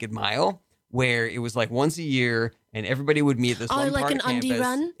called the Naked Mile, where it was like once a year, and everybody would meet at this Oh, one like part an of campus. undie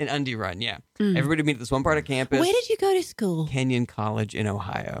run? An undie run, yeah. Everybody would meet at this one part of campus. Where did you go to school? Kenyon College in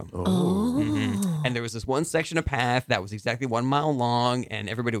Ohio. Oh. And there was this one section of path that was exactly 1 mile long, and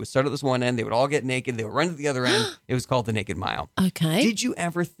everybody would start at this one end. They would all get naked. They would run to the other end. It was called the Naked Mile. Okay. Did you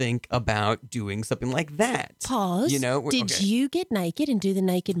ever think about doing something like that? Pause. You know, Did okay. you get naked and do the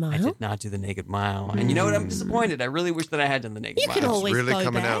Naked I Mile? did not do the Naked Mile. And you know what? I'm disappointed. I really wish that I had done the Naked You Mile. can It's always really go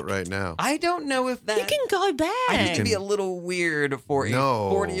coming back. out right now. I don't know if that. You can go back. I think it'd be can- a little weird for No,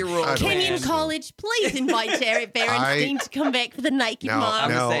 a 40-year-old I don't man. Kenyon so. College, please invite Jared Berenstein to come back for the Naked Now, Mile.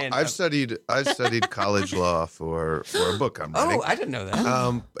 I'm now saying- I studied college law for a book I'm writing. Oh, I didn't know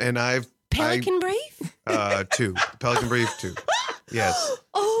that. And Pelican Brief? two Pelican Brief 2. Yes,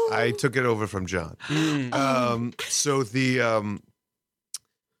 Oh. I took it over from John. So the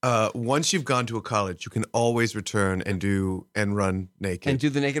once you've gone to a college, you can always return and run naked. And do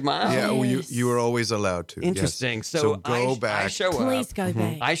the Naked Mile? yeah, well, Yes. you were always allowed to. yes. Interesting. So go I back. show Please up. go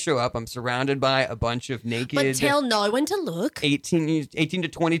back. I show up. I'm surrounded by a bunch of naked But tell no one to look. 18 to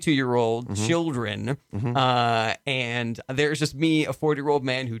 22-year-old Mm-hmm. children, and there's just me, a 40-year-old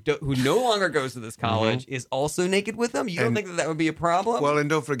man who no longer goes to this college, is also naked with them. You don't Mm-hmm. And- think that would be a problem? Well, and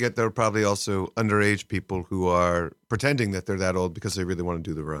don't forget, there are probably also underage people who are pretending that they're that old because they really want to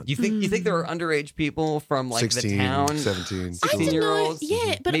do the run. you think there are underage people from like 16, the town, 17. 16-year-olds,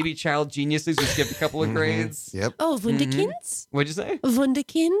 Yeah, but maybe child geniuses who skipped a couple of grades? Yep. oh, Wunderkinds? What'd you say?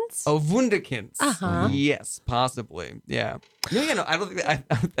 Wunderkinds? Oh, Wunderkinds. Uh-huh. Yes, possibly. Yeah. No, I don't think that,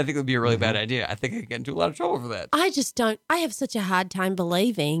 I think it would be a really Mm-hmm. bad idea. I think I could get into a lot of trouble for that. I just don't. I have such a hard time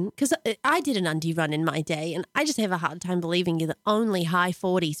believing because I did an undie run in my day, and I just have a hard time believing you're the only high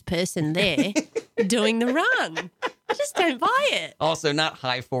 40s person there doing the run. I just don't buy it. Also, not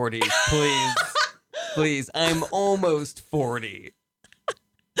high 40s, please. Please, I'm almost 40.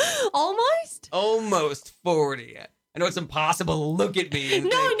 Almost? Almost 40. I know it's impossible to look at me and No,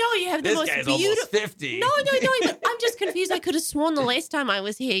 think, no, you have the this most guy's beautiful. almost 50. No, but I'm just confused. I could have sworn the last time I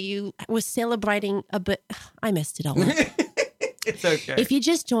was here, you were celebrating a bit. I messed it all up. It's okay. If you're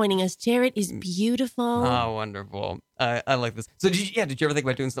just joining us, Jared is beautiful. Oh, wonderful. I like this. So did you ever think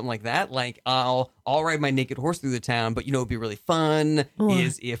about doing something like that? Like I'll ride my naked horse through the town, but it'd be really fun What?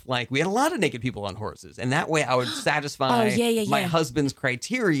 is if like we had a lot of naked people on horses, and that way I would satisfy Oh, yeah. my husband's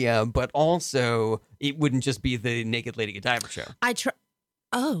criteria, but also it wouldn't just be the naked Lady Godiva show. I try.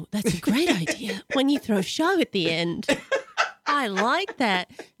 Oh, that's a great idea. When you throw show at the end. I like that.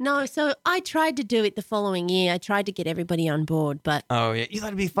 No, so I tried to do it the following year. I tried to get everybody on board, but Oh yeah, you thought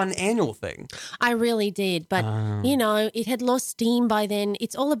it'd be a fun annual thing. I really did. But, it had lost steam by then.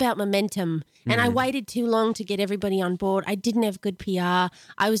 It's all about momentum. And I waited too long to get everybody on board. I didn't have good PR.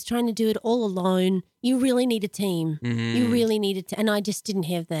 I was trying to do it all alone. You really need a team. You really need it. And I just didn't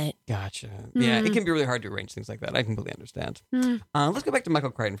have that. Gotcha. Yeah, it can be really hard to arrange things like that. I completely understand. Let's go back to Michael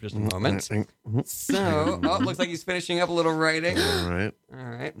Crichton for just a moment. So, looks like he's finishing up a little writing. All right. All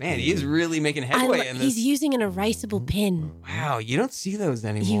right, man, he's really making headway in this. He's using an erasable pen. Wow, you don't see those You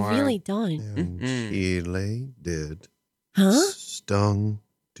anymore. really don't. And she lay dead, Huh? stung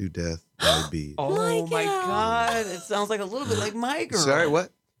to death by bees. Oh My my God. God, it sounds like a little bit like my girl. Sorry,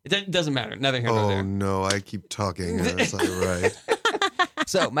 what? It doesn't matter. Neither here nor Oh there. no, I keep talking. That's not right.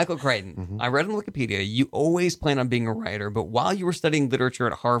 So, Michael Crichton, I read on Wikipedia, you always plan on being a writer, but while you were studying literature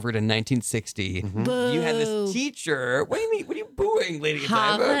at Harvard in 1960, Boo. you had this teacher. What do you mean? What are you booing, Lady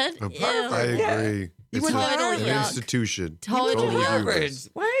Godiva? Harvard. I Ew. Yeah. agree. You It's went to an Harvard. institution. Totally You went to Totally Harvard. useless.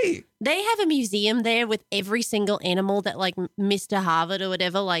 Wait. They have a museum there with every single animal that like Mr. Harvard or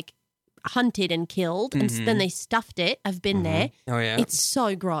whatever like hunted and killed, and then they stuffed it. I've been there. Oh, yeah. It's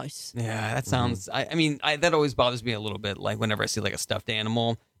so gross. Yeah, that sounds. I mean, that always bothers me a little bit. Like whenever I see like a stuffed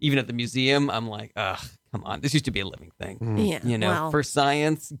animal, even at the museum, I'm like, ugh, come on, this used to be a living thing. Yeah, You know, well, for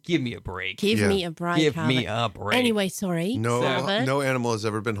science, give me a break. give Yeah. me a break. Give Harvard. me a break. Anyway, sorry. No, Harvard. no animal has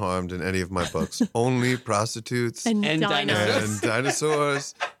ever been harmed in any of my books. Only prostitutes And, And dinosaurs. and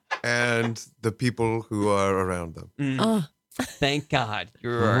dinosaurs and the people who are around them. Oh, Thank God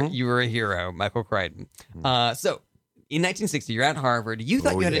you were a hero, Michael Crichton. So. In 1960, you're at Harvard. You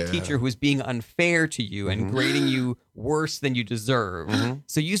thought Oh, you had a yeah. teacher who was being unfair to you and grading you worse than you deserve.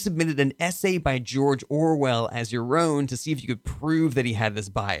 So you submitted an essay by George Orwell as your own to see if you could prove that he had this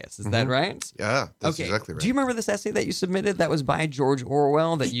bias. Is that right? Yeah, that's Okay. exactly right. Do you remember this essay that you submitted that was by George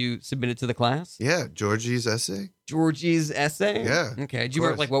Orwell that you submitted to the class? Yeah, Georgie's essay. Georgie's essay? Yeah, Okay. Do of you remember,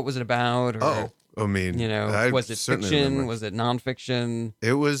 course. like, what was it about? Or, Oh, I mean, you know, I was it certainly fiction? remember. Was it nonfiction?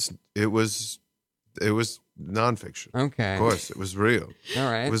 It was nonfiction. Okay. Of course, it was real.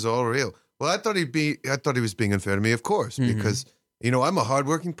 All right. It was all real. Well, I thought he was being unfair to me, of course, because I'm a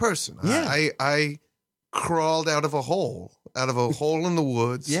hardworking person. Yeah. I crawled out of a hole in the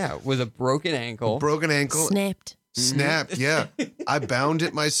woods. Yeah, with a broken ankle. broken ankle, snapped. Snapped, yeah. I bound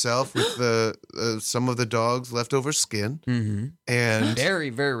it myself with the some of the dog's leftover skin, and Very,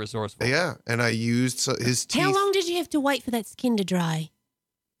 very resourceful. yeah, and I used his teeth. How long did you have to wait for that skin to dry?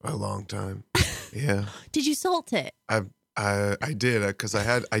 A long time. Yeah, Did you salt it? I did because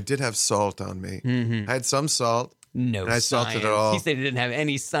I did have salt on me. Mm-hmm. I had some salt. No And I salted it science. all. He said he didn't have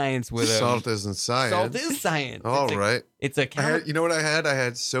any science with it. Salt isn't science. Salt is science. All it's right. It's a I had, you know what I had? I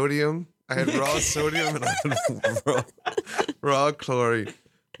had sodium. I had raw sodium and I had raw chlorine.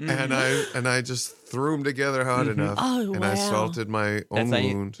 Mm-hmm. And I just threw them together hard enough. Oh, and I wow. salted my own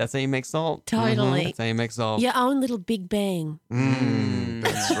wound. That's how you make salt. Totally. That's how you make salt. Your own little Big Bang.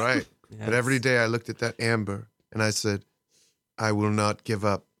 That's right. But every day I looked at that amber and I said, I will not give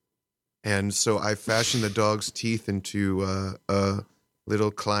up. And so I fashioned the dog's teeth into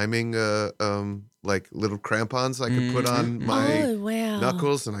little climbing, like little crampons I could put on my Oh, wow.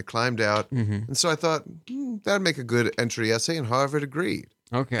 knuckles, and I climbed out. And so I thought, that'd make a good entry essay, and Harvard agreed.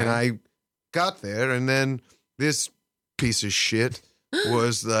 Okay. And I got there, and then this piece of shit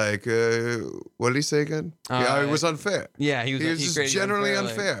was like, what did he say again? Yeah, it was unfair. Yeah, he was just graded you generally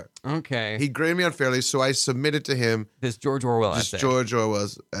unfairly. unfair. Okay. He graded me unfairly, so I submitted to him This George Orwell this essay. George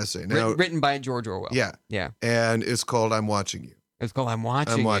Orwell's essay. Now, Written by George Orwell. yeah, Yeah. and it's called "I'm Watching You." It's called I'm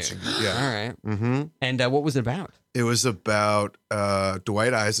Watching I'm Watching You, yeah. All right. Mm-hmm. And what was it about? It was about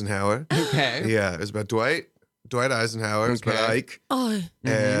Dwight Eisenhower. Okay. Yeah, it was about Dwight Eisenhower. It was about Okay. Ike, Oh,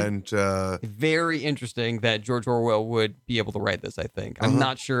 and Very interesting that George Orwell would be able to write this, I think. I'm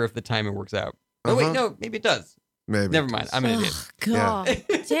not sure if the timing works out. Oh, wait, no, maybe it does. maybe Never it mind. does. I'm an idiot. oh God.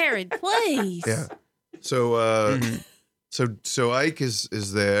 Jared, please. Yeah. So so Ike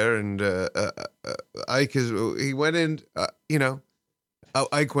is there, and Ike he went in.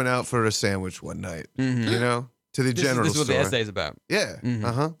 Ike went out for a sandwich one night. You know, to the This general is what store. the essay's about. Yeah.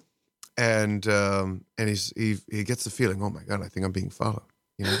 Mhm. And he gets the feeling, oh my God, I think I'm being followed.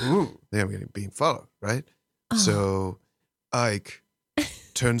 You know, Ooh. I think I'm being followed, right? So Ike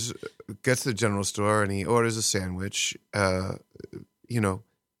gets to the general store and he orders a sandwich.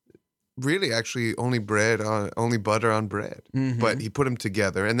 Really, actually, only butter on bread, but he put them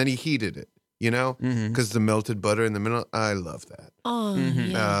together and then he heated it. You know, because the melted butter in the middle, I love that. Oh,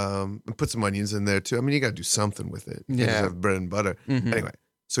 yeah. And put some onions in there too. I mean, you got to do something with it. You Yeah. just have bread and butter. Anyway,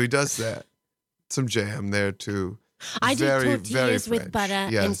 so he does that. Some jam there too. I do very, very tortillas with French. butter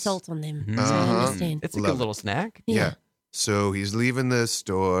and Yes. salt on them. So I Uh-huh. understand. It's a Love good it. little snack. Yeah. So he's leaving the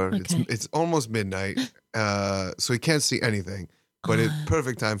store. Okay. It's almost midnight, so he can't see anything. But it's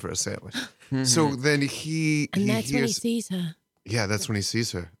perfect time for a sandwich. So then he And that's when he hears. sees her. Yeah, that's when he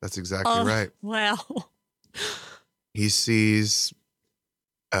sees her. That's exactly Oh, right. wow. He sees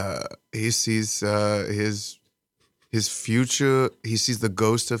his future. He sees the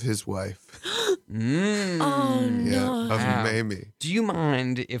ghost of his wife. Oh, Yeah, no. of Wow. Mamie. Do you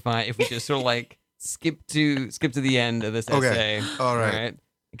mind if we just sort of like skip to the end of this Okay. essay? All right.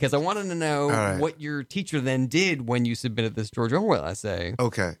 Because I wanted to know All right. what your teacher then did when you submitted this George Orwell essay.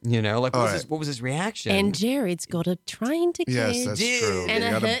 Okay. You know, like All what was his reaction? And Jared's got a train ticket. Yes, that's did. true. And you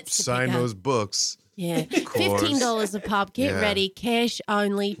a gotta Hertz sign picker. those books. Yeah. course. $15 a pop. Get Yeah. ready. Cash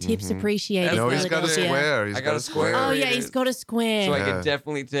only. Tips appreciated. No, he's got a Philadelphia. square. He's I got a square. Oh, yeah. Read He's it. got a square. so I Yeah. could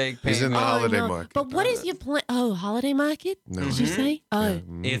definitely take He's in the payment. holiday no. market. But what is your plan? Oh, holiday market? No. Did you say? Oh.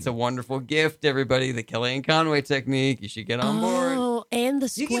 It's a wonderful gift, everybody. The Kellyanne Conway technique. You should get on board. Oh, and the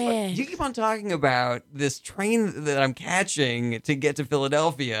square. You keep on talking about this train that I'm catching to get to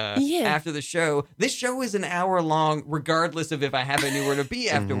Philadelphia Yeah. after the show. This show is an hour long, regardless of if I have anywhere to be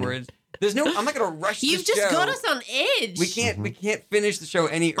afterwards. I'm not going to rush You've the just show. got us on edge. We can't finish the show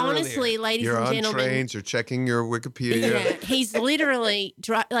any earlier. Honestly, ladies You're and on gentlemen. trains. You're checking your Wikipedia. Yeah, he's literally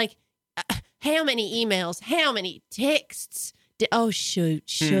how many emails? How many texts? Shoot.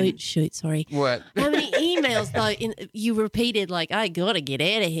 Sorry. What? How many emails though? You repeated like, I gotta get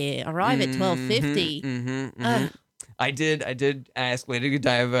out of here. Arrive at 12:50. I did ask Lady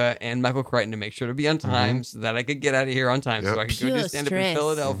Godiva and Michael Crichton to make sure to be on time so that I could get out of here on time so Yep. I could go Pure just stand up in stress.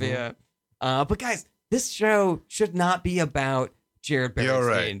 Philadelphia. But guys, this show should not be about Jared You're Berenstein.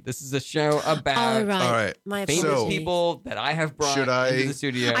 right. This is a show about Oh right. All right. My famous apologies. people that I have brought Should I- into the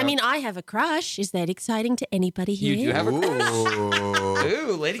studio. I mean, I have a crush. Is that exciting to anybody here? You do have a crush.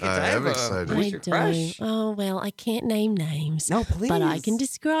 Ooh. Ooh, Lady I am Godiva. excited. Who's I your do. crush? Oh well, I can't name names. No, please. But I can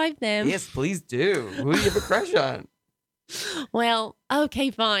describe them. Yes, please do. Who do you have a crush on? Well,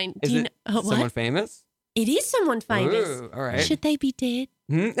 okay, fine. Is do you it know what? someone famous? It is someone famous. Ooh, all right. Should they be dead?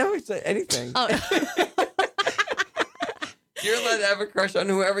 No, it's anything. Oh. You're allowed to have a crush on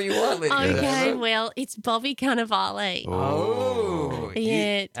whoever you want, Lady Okay, Godiva. well, it's Bobby Cannavale. Oh,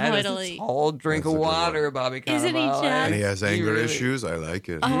 Yeah, that is totally. a tall drink That's of a good water, one. Bobby Isn't he Cannavale. just? And he has anger really- issues. I like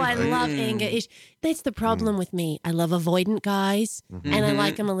it. Oh, I like love it. anger issues. That's the problem with me. I love avoidant guys, and I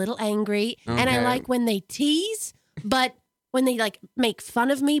like them a little angry, and I Okay. like when they tease, but when they like make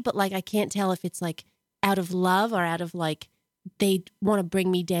fun of me, but like I can't tell if it's like out of love or out of like they want to bring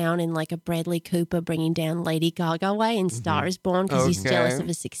me down in like a Bradley Cooper bringing down Lady Gaga way in Star is Born because he's jealous Okay. of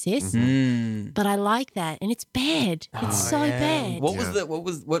her success. Mm. But I like that, and it's bad. It's so yeah. bad.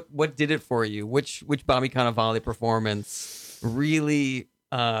 What did it for you? Which Bobby Cannavale performance really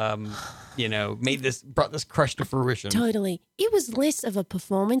brought this crush to fruition? Totally. It was less of a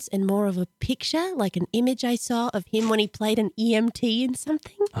performance and more of a picture, like an image I saw of him when he played an EMT in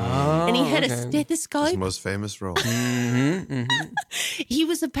something. Oh, And he had a His stethoscope. most famous role. He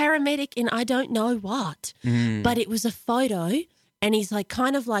was a paramedic in I don't know what, Mm-hmm. but it was a photo and he's like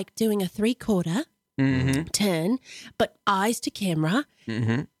kind of like doing a 3/4 Mm-hmm. turn, but eyes to camera.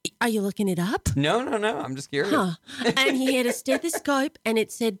 Are you looking it up? No. I'm just curious. Huh. And he had a stethoscope and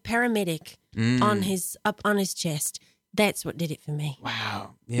it said paramedic Mm. on his chest. That's what did it for me.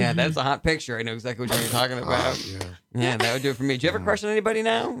 Wow. Yeah, that's a hot picture. I know exactly what you're talking about. Yeah. Yeah, that would do it for me. Do you have a crush on anybody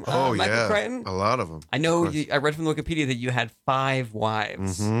now? Oh, Michael yeah. Crichton? A lot of them. I know. I read from Wikipedia that you had 5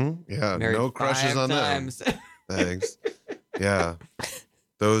 wives. Yeah. Married No crushes 5 on times. them. Thanks. Yeah.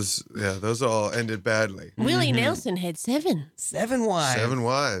 Those all ended badly. Willie Nelson had 7. 7 wives. 7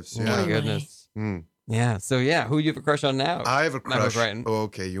 wives. Oh Yeah. my goodness. Mm. Yeah. So yeah, who do you have a crush on now? I have a Michael crush. Crichton. Oh,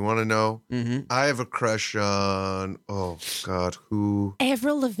 okay, you want to know? Mm-hmm. I have a crush on. Oh God, who?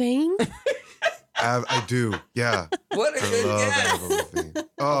 Avril Lavigne. I do. Yeah, What a I good love guess. Avril Lavigne. Of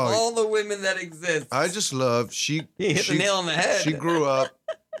Oh, all the women that exist. I just love she. He hit the nail on the head. She grew up,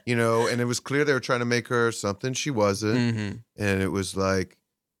 and it was clear they were trying to make her something she wasn't, Mm-hmm. and it was like,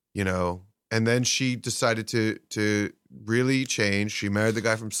 and then she decided to really change. She married the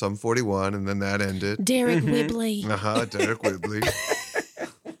guy from Sum 41, and then that ended. Derek Whibley. Derek Whibley.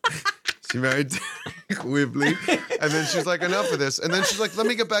 She married Derek Whibley, and then she's like, enough of this. And then she's like, let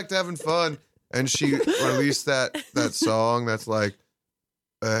me get back to having fun. And she released that song that's like,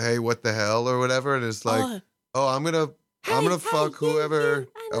 hey, what the hell or whatever. And it's like, I'm gonna fuck whoever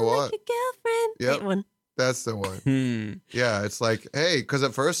I want. Like a girlfriend. Yep. That one. That's the one. Hmm. Yeah, it's like, hey, because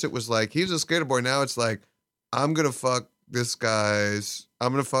at first it was like he's a skater boy. Now it's like, I'm gonna fuck this guy's.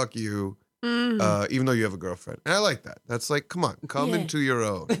 I'm gonna fuck you. Even though you have a girlfriend. And I like that. That's like, come on, come Yeah. into your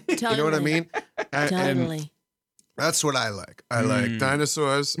own. Totally. You know what I mean? And Totally. that's what I like. I like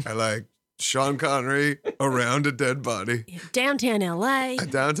dinosaurs. I like Sean Connery around a dead body. Yeah. Downtown LA.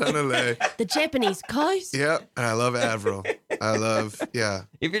 Downtown LA. The Japanese coast. Yeah. And I love Avril. I love, yeah.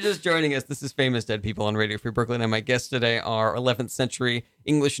 If you're just joining us, this is Famous Dead People on Radio Free Brooklyn, and my guests today are 11th century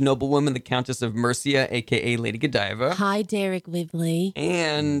English noblewoman, the Countess of Mercia, a.k.a. Lady Godiva, Hi, Derek Whibley.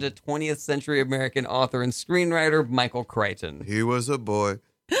 and 20th century American author and screenwriter Michael Crichton. He was a boy.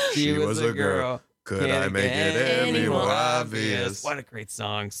 She was a girl. Could Can't I make get it any more obvious? What a great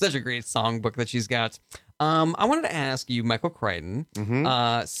song. Such a great songbook that she's got. I wanted to ask you, Michael Crichton. Mm-hmm.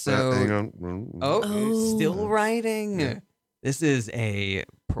 Oh, Hang on. Oh. still writing. This is a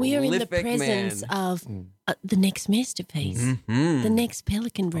We are in the prolific presence man. of the next masterpiece, Mhm. the next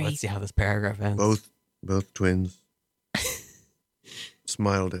Pelican Well, Brief. let's see how this paragraph ends. Both twins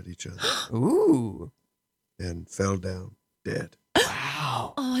smiled at each other Ooh. and fell down dead.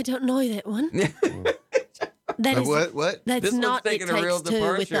 Wow. Oh, I don't know that one. That is What? That's This one's not It taking a Takes real Two with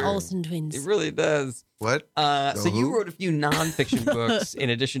the departure. Olsen twins. It really does. What? So you who? wrote a few nonfiction books in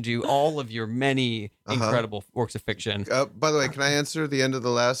addition to all of your many incredible works of fiction. By the way, can I answer the end of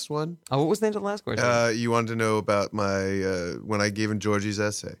the last one? Oh, what was the end of the last question? You wanted to know about my when I gave in Georgie's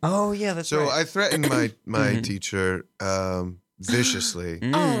essay. oh, yeah, that's So right. I threatened my teacher viciously.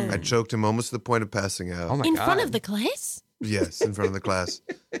 Oh. I choked him almost to the point of passing out. oh, my In God. front of the class? Yes, in front of the class.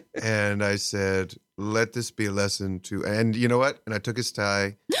 And I said, let this be a lesson to, and you know what? And I took his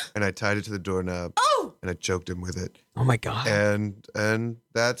tie and I tied it to the doorknob Oh! and I choked him with it. Oh, my God. And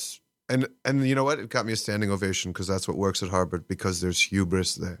that's, and you know what? It got me a standing ovation because that's what works at Harvard because there's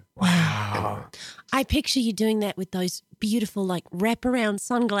hubris there. Wow. I picture you doing that with those beautiful, like, wraparound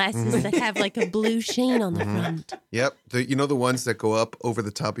sunglasses that have, like, a blue sheen on the front. Yep. You know the ones that go up over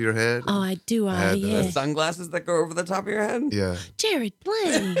the top of your head? Oh, I do. had Yeah. The sunglasses that go over the top of your head? Yeah. Jared,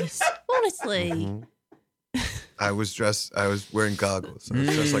 please. Honestly. I was wearing goggles. I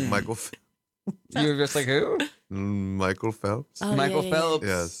was dressed like Michael. You were just like, who? Michael Phelps. Oh, Michael yeah, yeah. Phelps,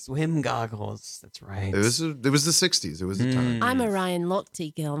 Yes. swim goggles. That's right. It was the 60s. It was the time. I'm a Ryan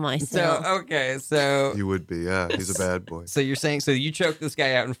Lochte girl myself. So okay, so You would be, yeah. He's a bad boy. so you're saying so you choked this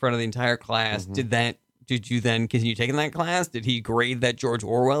guy out in front of the entire class. Mm-hmm. Did you then continue taking that class? Did he grade that George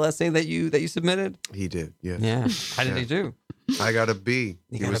Orwell essay that you submitted? He did, yes. Yeah. How did Yeah. he do? I got a B.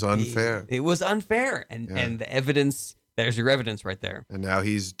 You He got was a B. unfair. It was unfair, and Yeah. and the evidence. There's your evidence right there. And now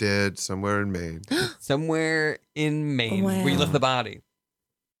he's dead somewhere in Maine. Somewhere in Maine, where you Wow. left the body.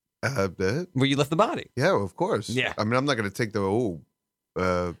 Dead? Where you left the body. Yeah, well, of course. Yeah. I mean, I'm not going to take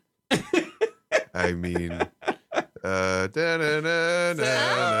I mean,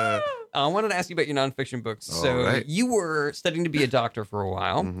 da-na-na-na-na. I wanted to ask you about your nonfiction books. All So right. you were studying to be a doctor for a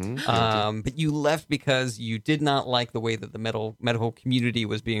while, Mhm. but you left because you did not like the way that the medical community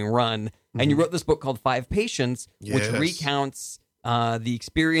was being run, and you wrote this book called Five Patients, which Yes. recounts the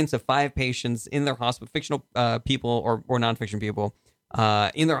experience of five patients in their hospital, fictional people or nonfiction people,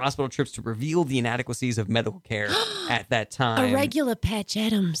 in their hospital trips to reveal the inadequacies of medical care at that time. A regular Patch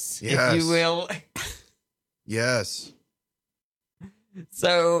Adams. Yes. if you will. Yes.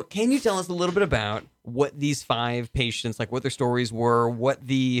 So, can you tell us a little bit about what these five patients, like what their stories were, what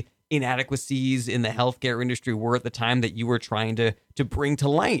the inadequacies in the healthcare industry were at the time that you were trying to bring to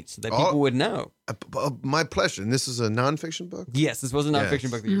light so that Oh. people would know? My pleasure. And this is a nonfiction book? Yes, this was a nonfiction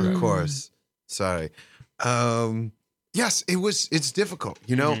Yes. book that you wrote. Of course. Sorry. Yes, it's difficult.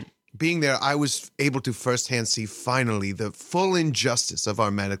 You know, being there, I was able to firsthand see finally the full injustice of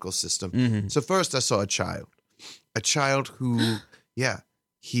our medical system. So first I saw a child who,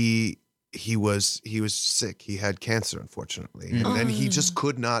 he was sick. He had cancer, unfortunately. And then he just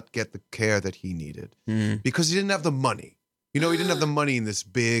could not get the care that he needed because he didn't have the money. You know, he didn't have the money in this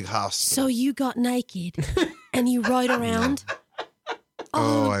big hospital. So you got naked and you rode around.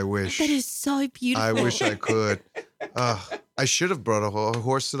 Oh, I wish. That is so beautiful. I wish I could. I should have brought a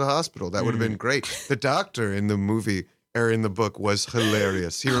horse to the hospital. That would have been great. The doctor in the movie or in the book was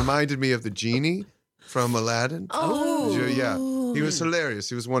hilarious. He reminded me of the genie from Aladdin. Oh. Yeah. He was hilarious.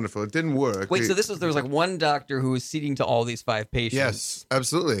 He was wonderful. It didn't work. Wait, He- so there was like one doctor who was seating to all these five patients. Yes,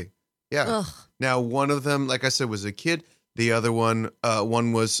 absolutely. Yeah. Ugh. Now, one of them, like I said, was a kid. The other one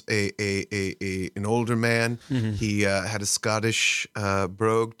was an older man. He had a Scottish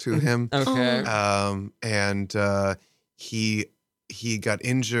brogue to him. Okay. And he got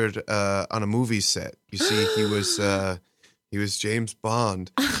injured on a movie set. You see, he was James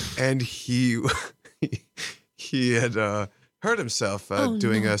Bond, and he had hurt himself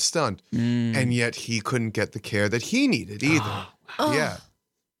doing a stunt, and yet he couldn't get the care that he needed either. Oh. Yeah,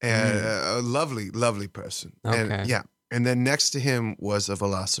 and a lovely person. Okay. And yeah, and then next to him was a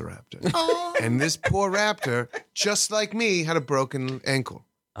velociraptor. Oh. And this poor raptor, just like me, had a broken ankle.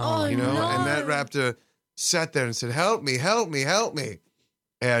 Oh, You know, no. and that raptor sat there and said, "Help me, help me, help me!"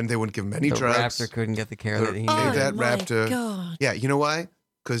 And they wouldn't give him any The drugs. raptor couldn't get the care The- that he Oh, needed. that my raptor- God. Yeah, you know why?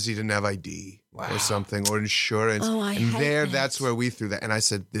 Because he didn't have ID Wow. or something or insurance. Oh, I and hate there, that. that's where we threw that. And I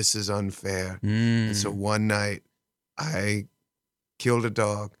said, "This is unfair." Mm. And so one night, I killed a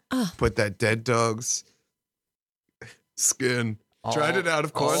dog, Oh. put that dead dog's skin, dried it out,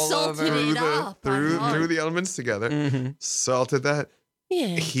 of course, all Salted over. it up, I know. threw the elements together, Mhm. salted that,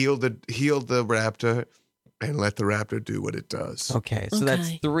 Yeah. healed the raptor, and let the raptor do what it does. Okay, so that's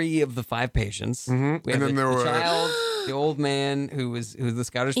Okay. 3 of the 5 patients. Mhm. We have And then the, there the were child, the old man who's the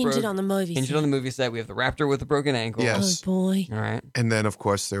Scottish Injured brogue, on the movie. injured set. on the movie set. We have the raptor with the broken ankle. Yes. Oh boy. All right. And then, of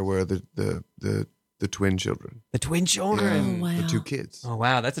course, there were the twin children, The twin children. Oh, wow. the 2 kids. Oh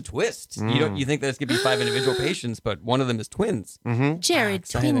wow, that's a twist. You think that it's gonna be 5 individual patients, but one of them is twins. Mm-hmm. Jared,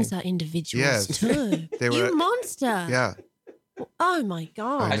 exciting. twins are individuals Yes. too. They were- You monster. Yeah. Oh my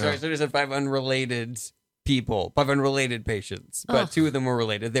God. I I know. should have said 5 unrelated people, 5 unrelated patients, but Ugh. 2 of them were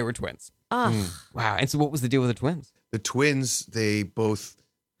related. They were twins. Oh. Wow. And so, what was the deal with the twins? The twins, they both,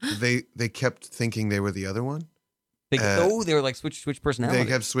 they kept thinking they were the other one. They Uh, were like switch personalities. They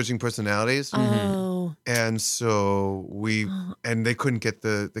kept switching personalities. Oh. And so and they couldn't get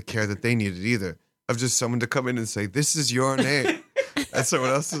the care that they needed either. Of just someone to come in and say, "This is your name." And someone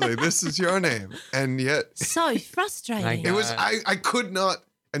else to say, "This is your name." And yet So frustrating. it was, I could not.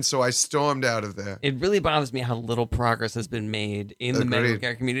 And so I stormed out of there. It really bothers me how little progress has been made in the medical Agreed.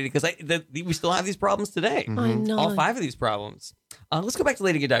 care community because we still have these problems today. I know. All 5 of these problems. Let's go back to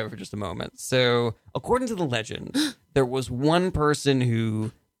Lady Godiva for just a moment. So, according to the legend, there was one person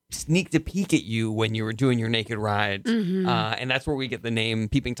who sneaked a peek at you when you were doing your naked ride. Mhm. And that's where we get the name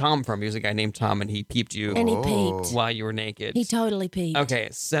Peeping Tom from. He was a guy named Tom, and he peeped you And he Oh. peeped. while you were naked. He totally peeped. Okay,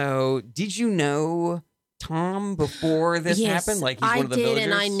 so did you know Tom before this yes, happened? Like he's I one of the did, villagers?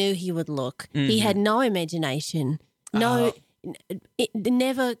 and I knew he would look. He Mhm. had no imagination. No,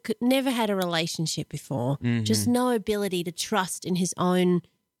 never had a relationship before. Just no ability to trust in his own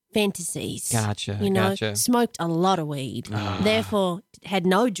fantasies. Gotcha. You know, Gotcha. smoked a lot of weed, therefore had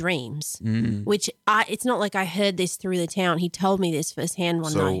no dreams. Mm. Which it's not like I heard this through the town. He told me this firsthand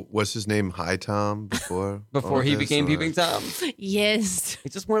one So night. what's his name? High Tom before all He this, became or- Peeping Tom. Yes.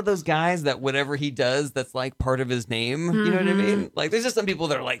 It's just one of those guys that whatever he does, that's like part of his name. You know what I mean? Like, there's just some people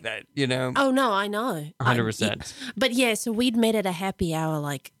that are like that, you know? Oh no, I know. 100%. But yeah, so we'd met at a happy hour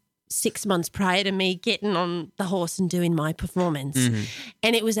like 6 months prior to me getting on the horse and doing my performance. Mm-hmm.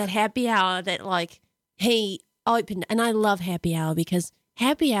 And it was at happy hour that like he opened, and I love happy hour because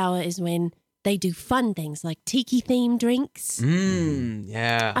happy hour is when they do fun things like tiki themed drinks.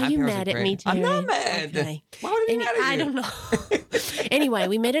 Yeah. Are Happy you hours mad are at great. me, Terry? I'm not mad. Okay. Why would I be mad at you? I don't know. Anyway,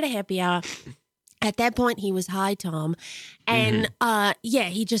 we met at a happy hour. At that point, he was high, Tom. And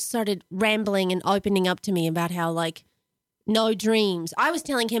he just started rambling and opening up to me about how, like, no dreams. I was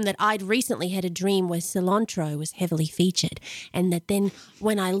telling him that I'd recently had a dream where cilantro was heavily featured. And that then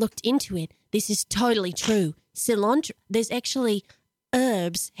when I looked into it, this is totally true. Cilantro, there's actually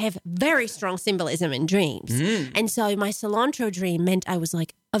herbs have very strong symbolism in dreams. And so my cilantro dream meant I was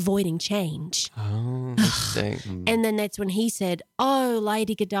like avoiding change. Oh, interesting. And then that's when he said, "Oh,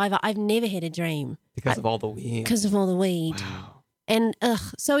 Lady Godiva, I've never had a dream Because of all the weed. because of all the weed." Wow. And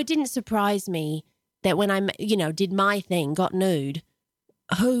so it didn't surprise me that when I, did my thing, got nude,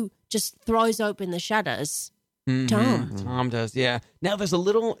 who just throws open the shutters? Tom. Tom does, yeah. Now, there's a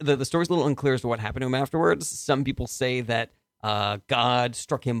little, the story's a little unclear as to what happened to him afterwards. Some people say that God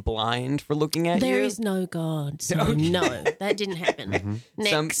struck him blind for looking at There you. is no God. So Okay. no, that didn't happen.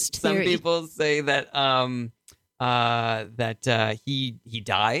 Next Some theory. people say that he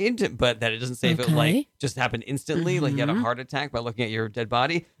died, but that it doesn't say if it like Okay. just happened instantly, like he had a heart attack by looking at your dead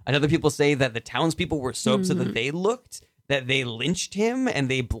body. And other people say that the townspeople were so upset that they looked that they lynched him and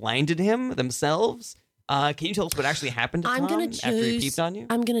they blinded him themselves. Can you tell us what actually happened to I'm Tom gonna after he choose. peeped on you?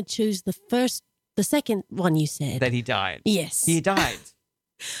 I'm gonna choose the second one you said. That he died. Yes. He died.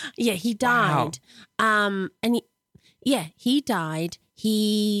 Yeah, he Wow. died. And he died.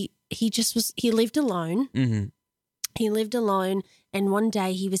 He he lived alone. Mm-hmm. He lived alone, and one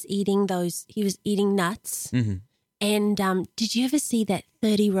day he was eating nuts. Mm-hmm. And did you ever see that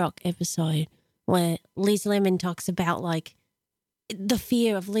 30 Rock episode where Liz Lemon talks about like the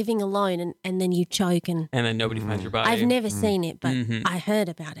fear of living alone and then you choke and And then nobody finds your body. I've never seen it, but Mhm. I heard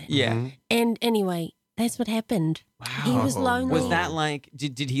about it. Yeah. And anyway, that's what happened. He was Wow. lonely. Was that like?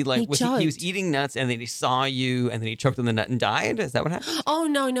 Did he like? He Was he was choked. eating nuts and then he saw you and then he choked on the nut and died? Is that what happened? Oh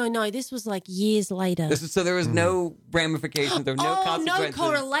no! This was like years later. So there was no ramifications. There were no no consequences.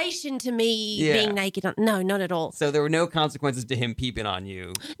 correlation to me Yeah. being naked. No, not at all. So there were no consequences to him peeping on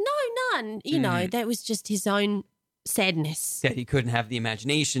you. No, none. You know, that was just his own sadness. That he couldn't have the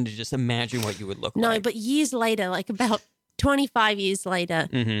imagination to just imagine what you would look No, like. but years later, like about 25 years later,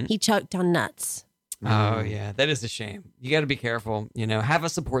 Mhm. he choked on nuts. Oh yeah, that is a shame. You got to be careful. Have a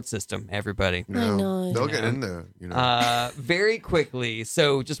support system, everybody. I know. They'll get Yeah. in there. Very quickly.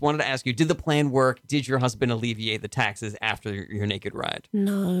 So, just wanted to ask you: did the plan work? Did your husband alleviate the taxes after your naked ride?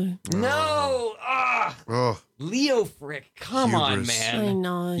 No, No. Oh, Leo Frick, come on, Hubris. man. I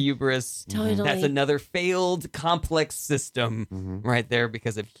know. Hubris. Totally. That's another failed complex system right there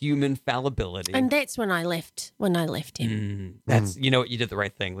because of human fallibility. And that's when I left. When I left him. That's you know what, you did the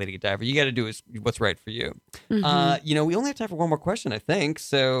right thing, Lady Godiva. You got to do is what's right for you. Mm-hmm. We only have time for one more question, I think.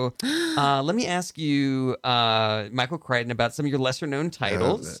 So let me ask you, Michael Crichton, about some of your lesser known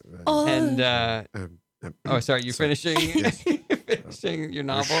titles. Oh, Oh, sorry, you finishing finishing your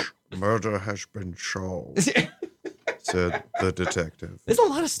novel? Murder has been solved, said the detective. There's a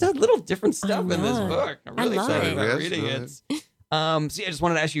lot of stuff, little different stuff in this know. book. I'm I really love excited it. about Yes, reading go it. ahead. So yeah, I just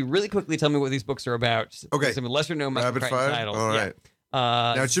wanted to ask you really quickly. Tell me what these books are about. Okay. Some lesser known Michael Rapid Crichton fire? titles. All Yeah. right.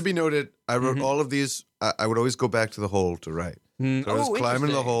 Now, it should be noted, I wrote all of these. I would always go back to the hole to write. So I was climbing the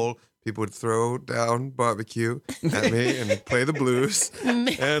interesting. hole. People would throw down barbecue at me and play the blues,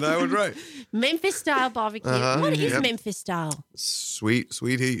 and I would write. Memphis style barbecue. Uh-huh. What is Yep. Memphis style? Sweet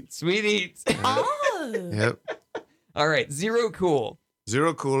heat. Sweet eats. Oh, Yep. All right, Zero Cool.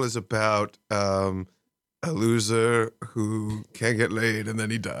 Zero Cool is about a loser who can't get laid and then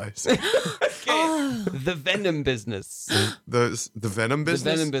he dies. oh. The Venom Business. The Venom business.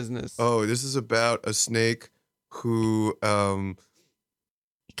 The Venom Business. Oh, this is about a snake who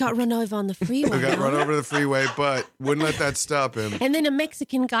Got run over on the freeway. He got run over the freeway, but wouldn't let that stop him. And then a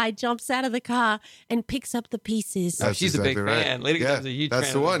Mexican guy jumps out of the car and picks up the pieces. That's She's a big exactly fan. Lady Godiva's a huge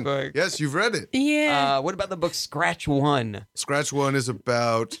that's fan the of this one. book. Yes, you've read it. Yeah. What about the book Scratch One? Scratch One is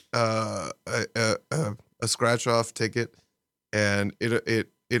about a scratch off ticket, and it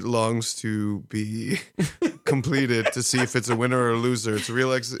longs to be completed to see if it's a winner or a loser. It's a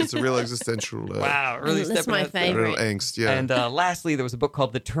real existential. Wow, really That's stepping my up there. favorite. Real angst. Yeah. And lastly, there was a book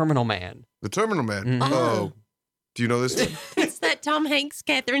called The Terminal Man. The Terminal Man. Mhm. Oh, do you know this one? It's that Tom Hanks,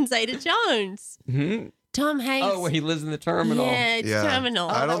 Catherine Zeta-Jones. Mm-hmm. Tom Hanks. Oh, where he lives in the terminal. Yeah, it's Yeah. Terminal.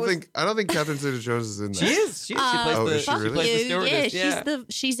 I that don't was- think Catherine Zeta-Jones is in that. She is. She plays Oh, the, is she she really? plays the You. stewardess. Yeah,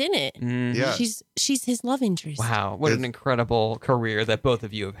 she's in it. Mhm. Yeah. She's his love interest. Wow, what an It's- incredible career that both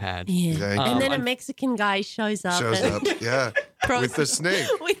of you have had. Yeah. Thank And you. then a I'm- Mexican guy shows up. Shows and up. Yeah. With the snake.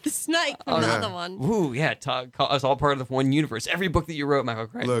 with the snake from Oh, the yeah. other one. Ooh, yeah, it's all part of the one universe. Every book that you wrote, Michael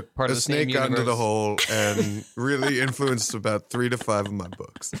Crichton, Look, part a of the same snake got into universe. the hole and really influenced about 3 to 5 of my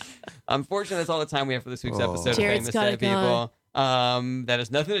books. Unfortunately, that's all the time we have for this week's Oh. episode Jared's of Famous gotta Dead go. People. That has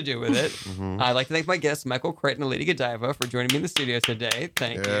nothing to do with it. Mm-hmm. I'd like to thank my guests, Michael Crichton and Lady Godiva, for joining me in the studio today.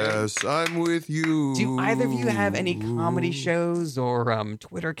 Thank you. Yes, I'm with you. Do either of you have any comedy shows or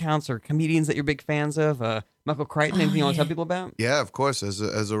Twitter accounts or comedians that you're big fans of? Michael Crichton, anything you want to yeah. tell people about? Yeah, of course. As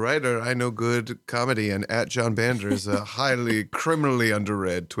a writer, I know good comedy, and at John Bander is a highly criminally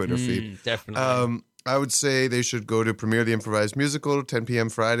underread Twitter feed. Definitely. I would say they should go to premiere the improvised musical, 10 p.m.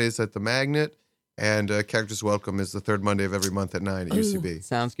 Fridays at the Magnet, and Characters Welcome is the third Monday of every month at 9 at UCB.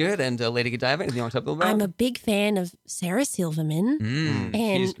 Sounds good. And Lady Godiva, anything you want to tell people about? I'm a big fan of Sarah Silverman. Mm,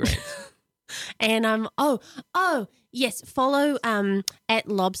 And- she's great. And yes, follow at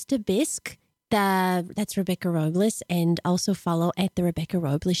Lobster Bisque. That's Rebecca Robles, and also follow at the Rebecca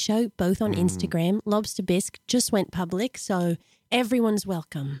Robles Show, both on Instagram. Lobster Bisque just went public, so everyone's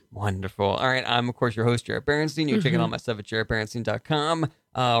welcome. Wonderful. All right. I'm, of course, your host, Jared Berenstein. You're checking Mm-hmm. all my stuff at jaredberenstein.com.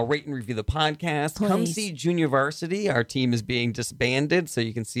 Rate and review the podcast. Come Please. see Junior Varsity. Our team is being disbanded, so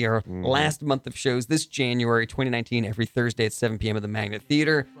you can see our last month of shows this January 2019 every Thursday at 7 p.m. at the Magnet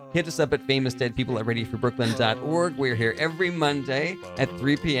Theater. Hit us up at famousdeadpeople at radioFreeBrooklyn.org. We're here every Monday at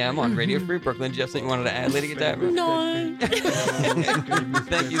 3 p.m. on Radio Free Brooklyn. Jeff, something you wanted to add, Lady Godiva? No.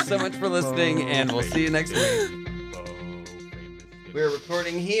 Thank you so much for listening, and we'll see you next week. We're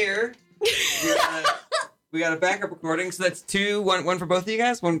recording here. We got a backup recording, so that's one for both of you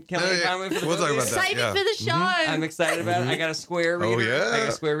guys. One Kelly and Conway for the We'll both talk of you. about that. Save yeah. it for the show. I'm excited about it. I got a square reader. Oh, yeah. I got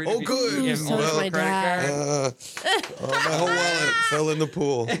a square reader. Oh, good. Give So them does a my credit dad. card. My whole wallet fell in the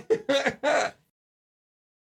pool.